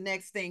 That's the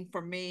next thing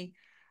for me.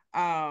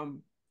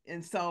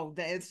 And so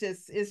it's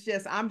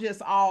just I'm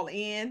just all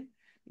in,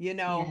 you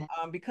know,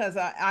 because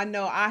I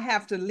know I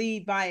have to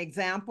lead by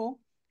example.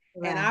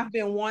 Right. And I've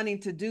been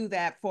wanting to do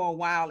that for a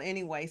while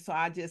anyway. So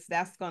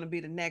that's going to be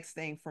the next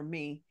thing for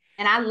me.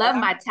 And I love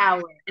my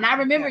tower. And I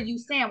remember you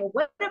saying, well,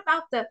 what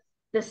about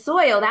the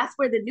soil? That's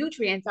where the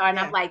nutrients are. And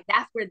I'm like,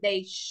 that's where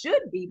they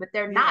should be, but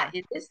they're not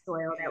in this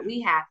soil that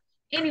we have.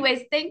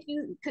 Anyways, thank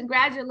you.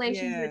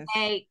 Congratulations,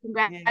 Rene.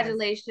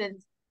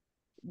 Congratulations,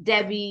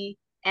 Debbie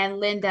and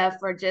Linda,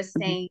 for just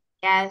saying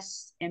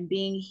Yes, and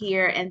being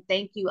here. And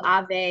thank you,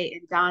 Ave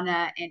and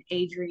Donna and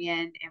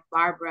Adrian and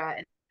Barbara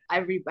and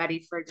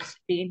everybody for just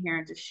being here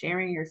and just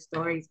sharing your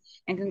stories.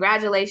 And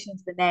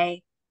congratulations,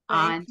 Rene,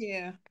 Thank on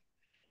you.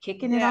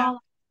 kicking it Yeah. all.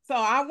 So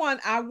I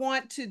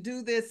want to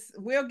do this.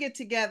 We'll get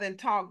together and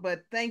talk,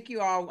 but thank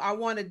you all. I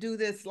want to do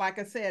this, like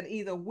I said,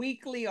 either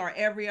weekly or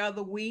every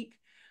other week,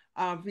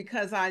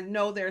 because I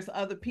know there's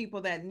other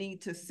people that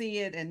need to see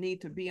it and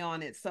need to be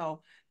on it.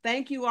 So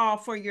thank you all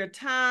for your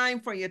time,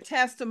 for your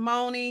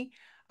testimony.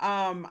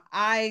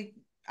 I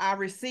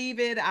receive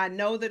it. I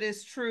know that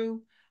it's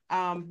true,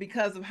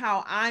 because of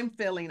how I'm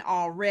feeling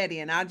already.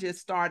 And I just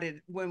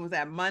started, when was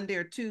that, Monday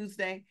or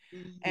Tuesday?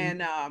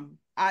 And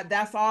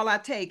that's all I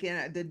take.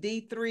 And the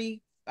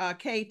D3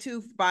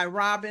 K2 by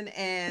Robin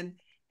and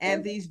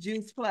these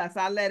Juice Plus.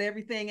 I let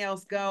everything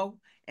else go,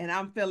 and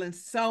I'm feeling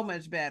so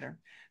much better.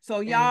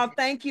 So y'all,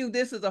 thank you.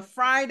 This is a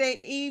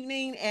Friday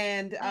evening,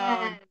 and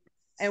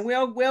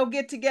we'll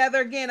get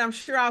together again. I'm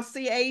sure I'll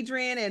see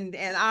Adrian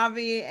and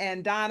Avi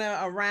and Donna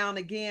around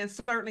again.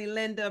 Certainly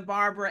Linda,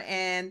 Barbara,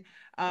 and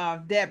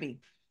Debbie.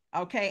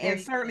 Okay, and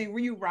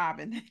certainly you,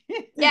 Robin.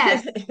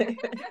 Yes.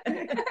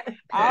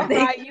 All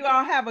right, you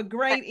all have a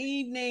great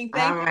evening.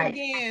 Thank you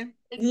again.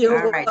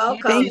 You're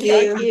welcome. Thank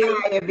you.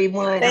 Bye,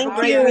 everyone. Have a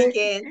great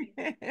weekend.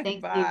 Thank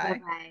you.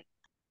 Bye.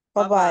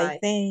 Bye-bye. Bye-bye.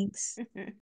 Thanks.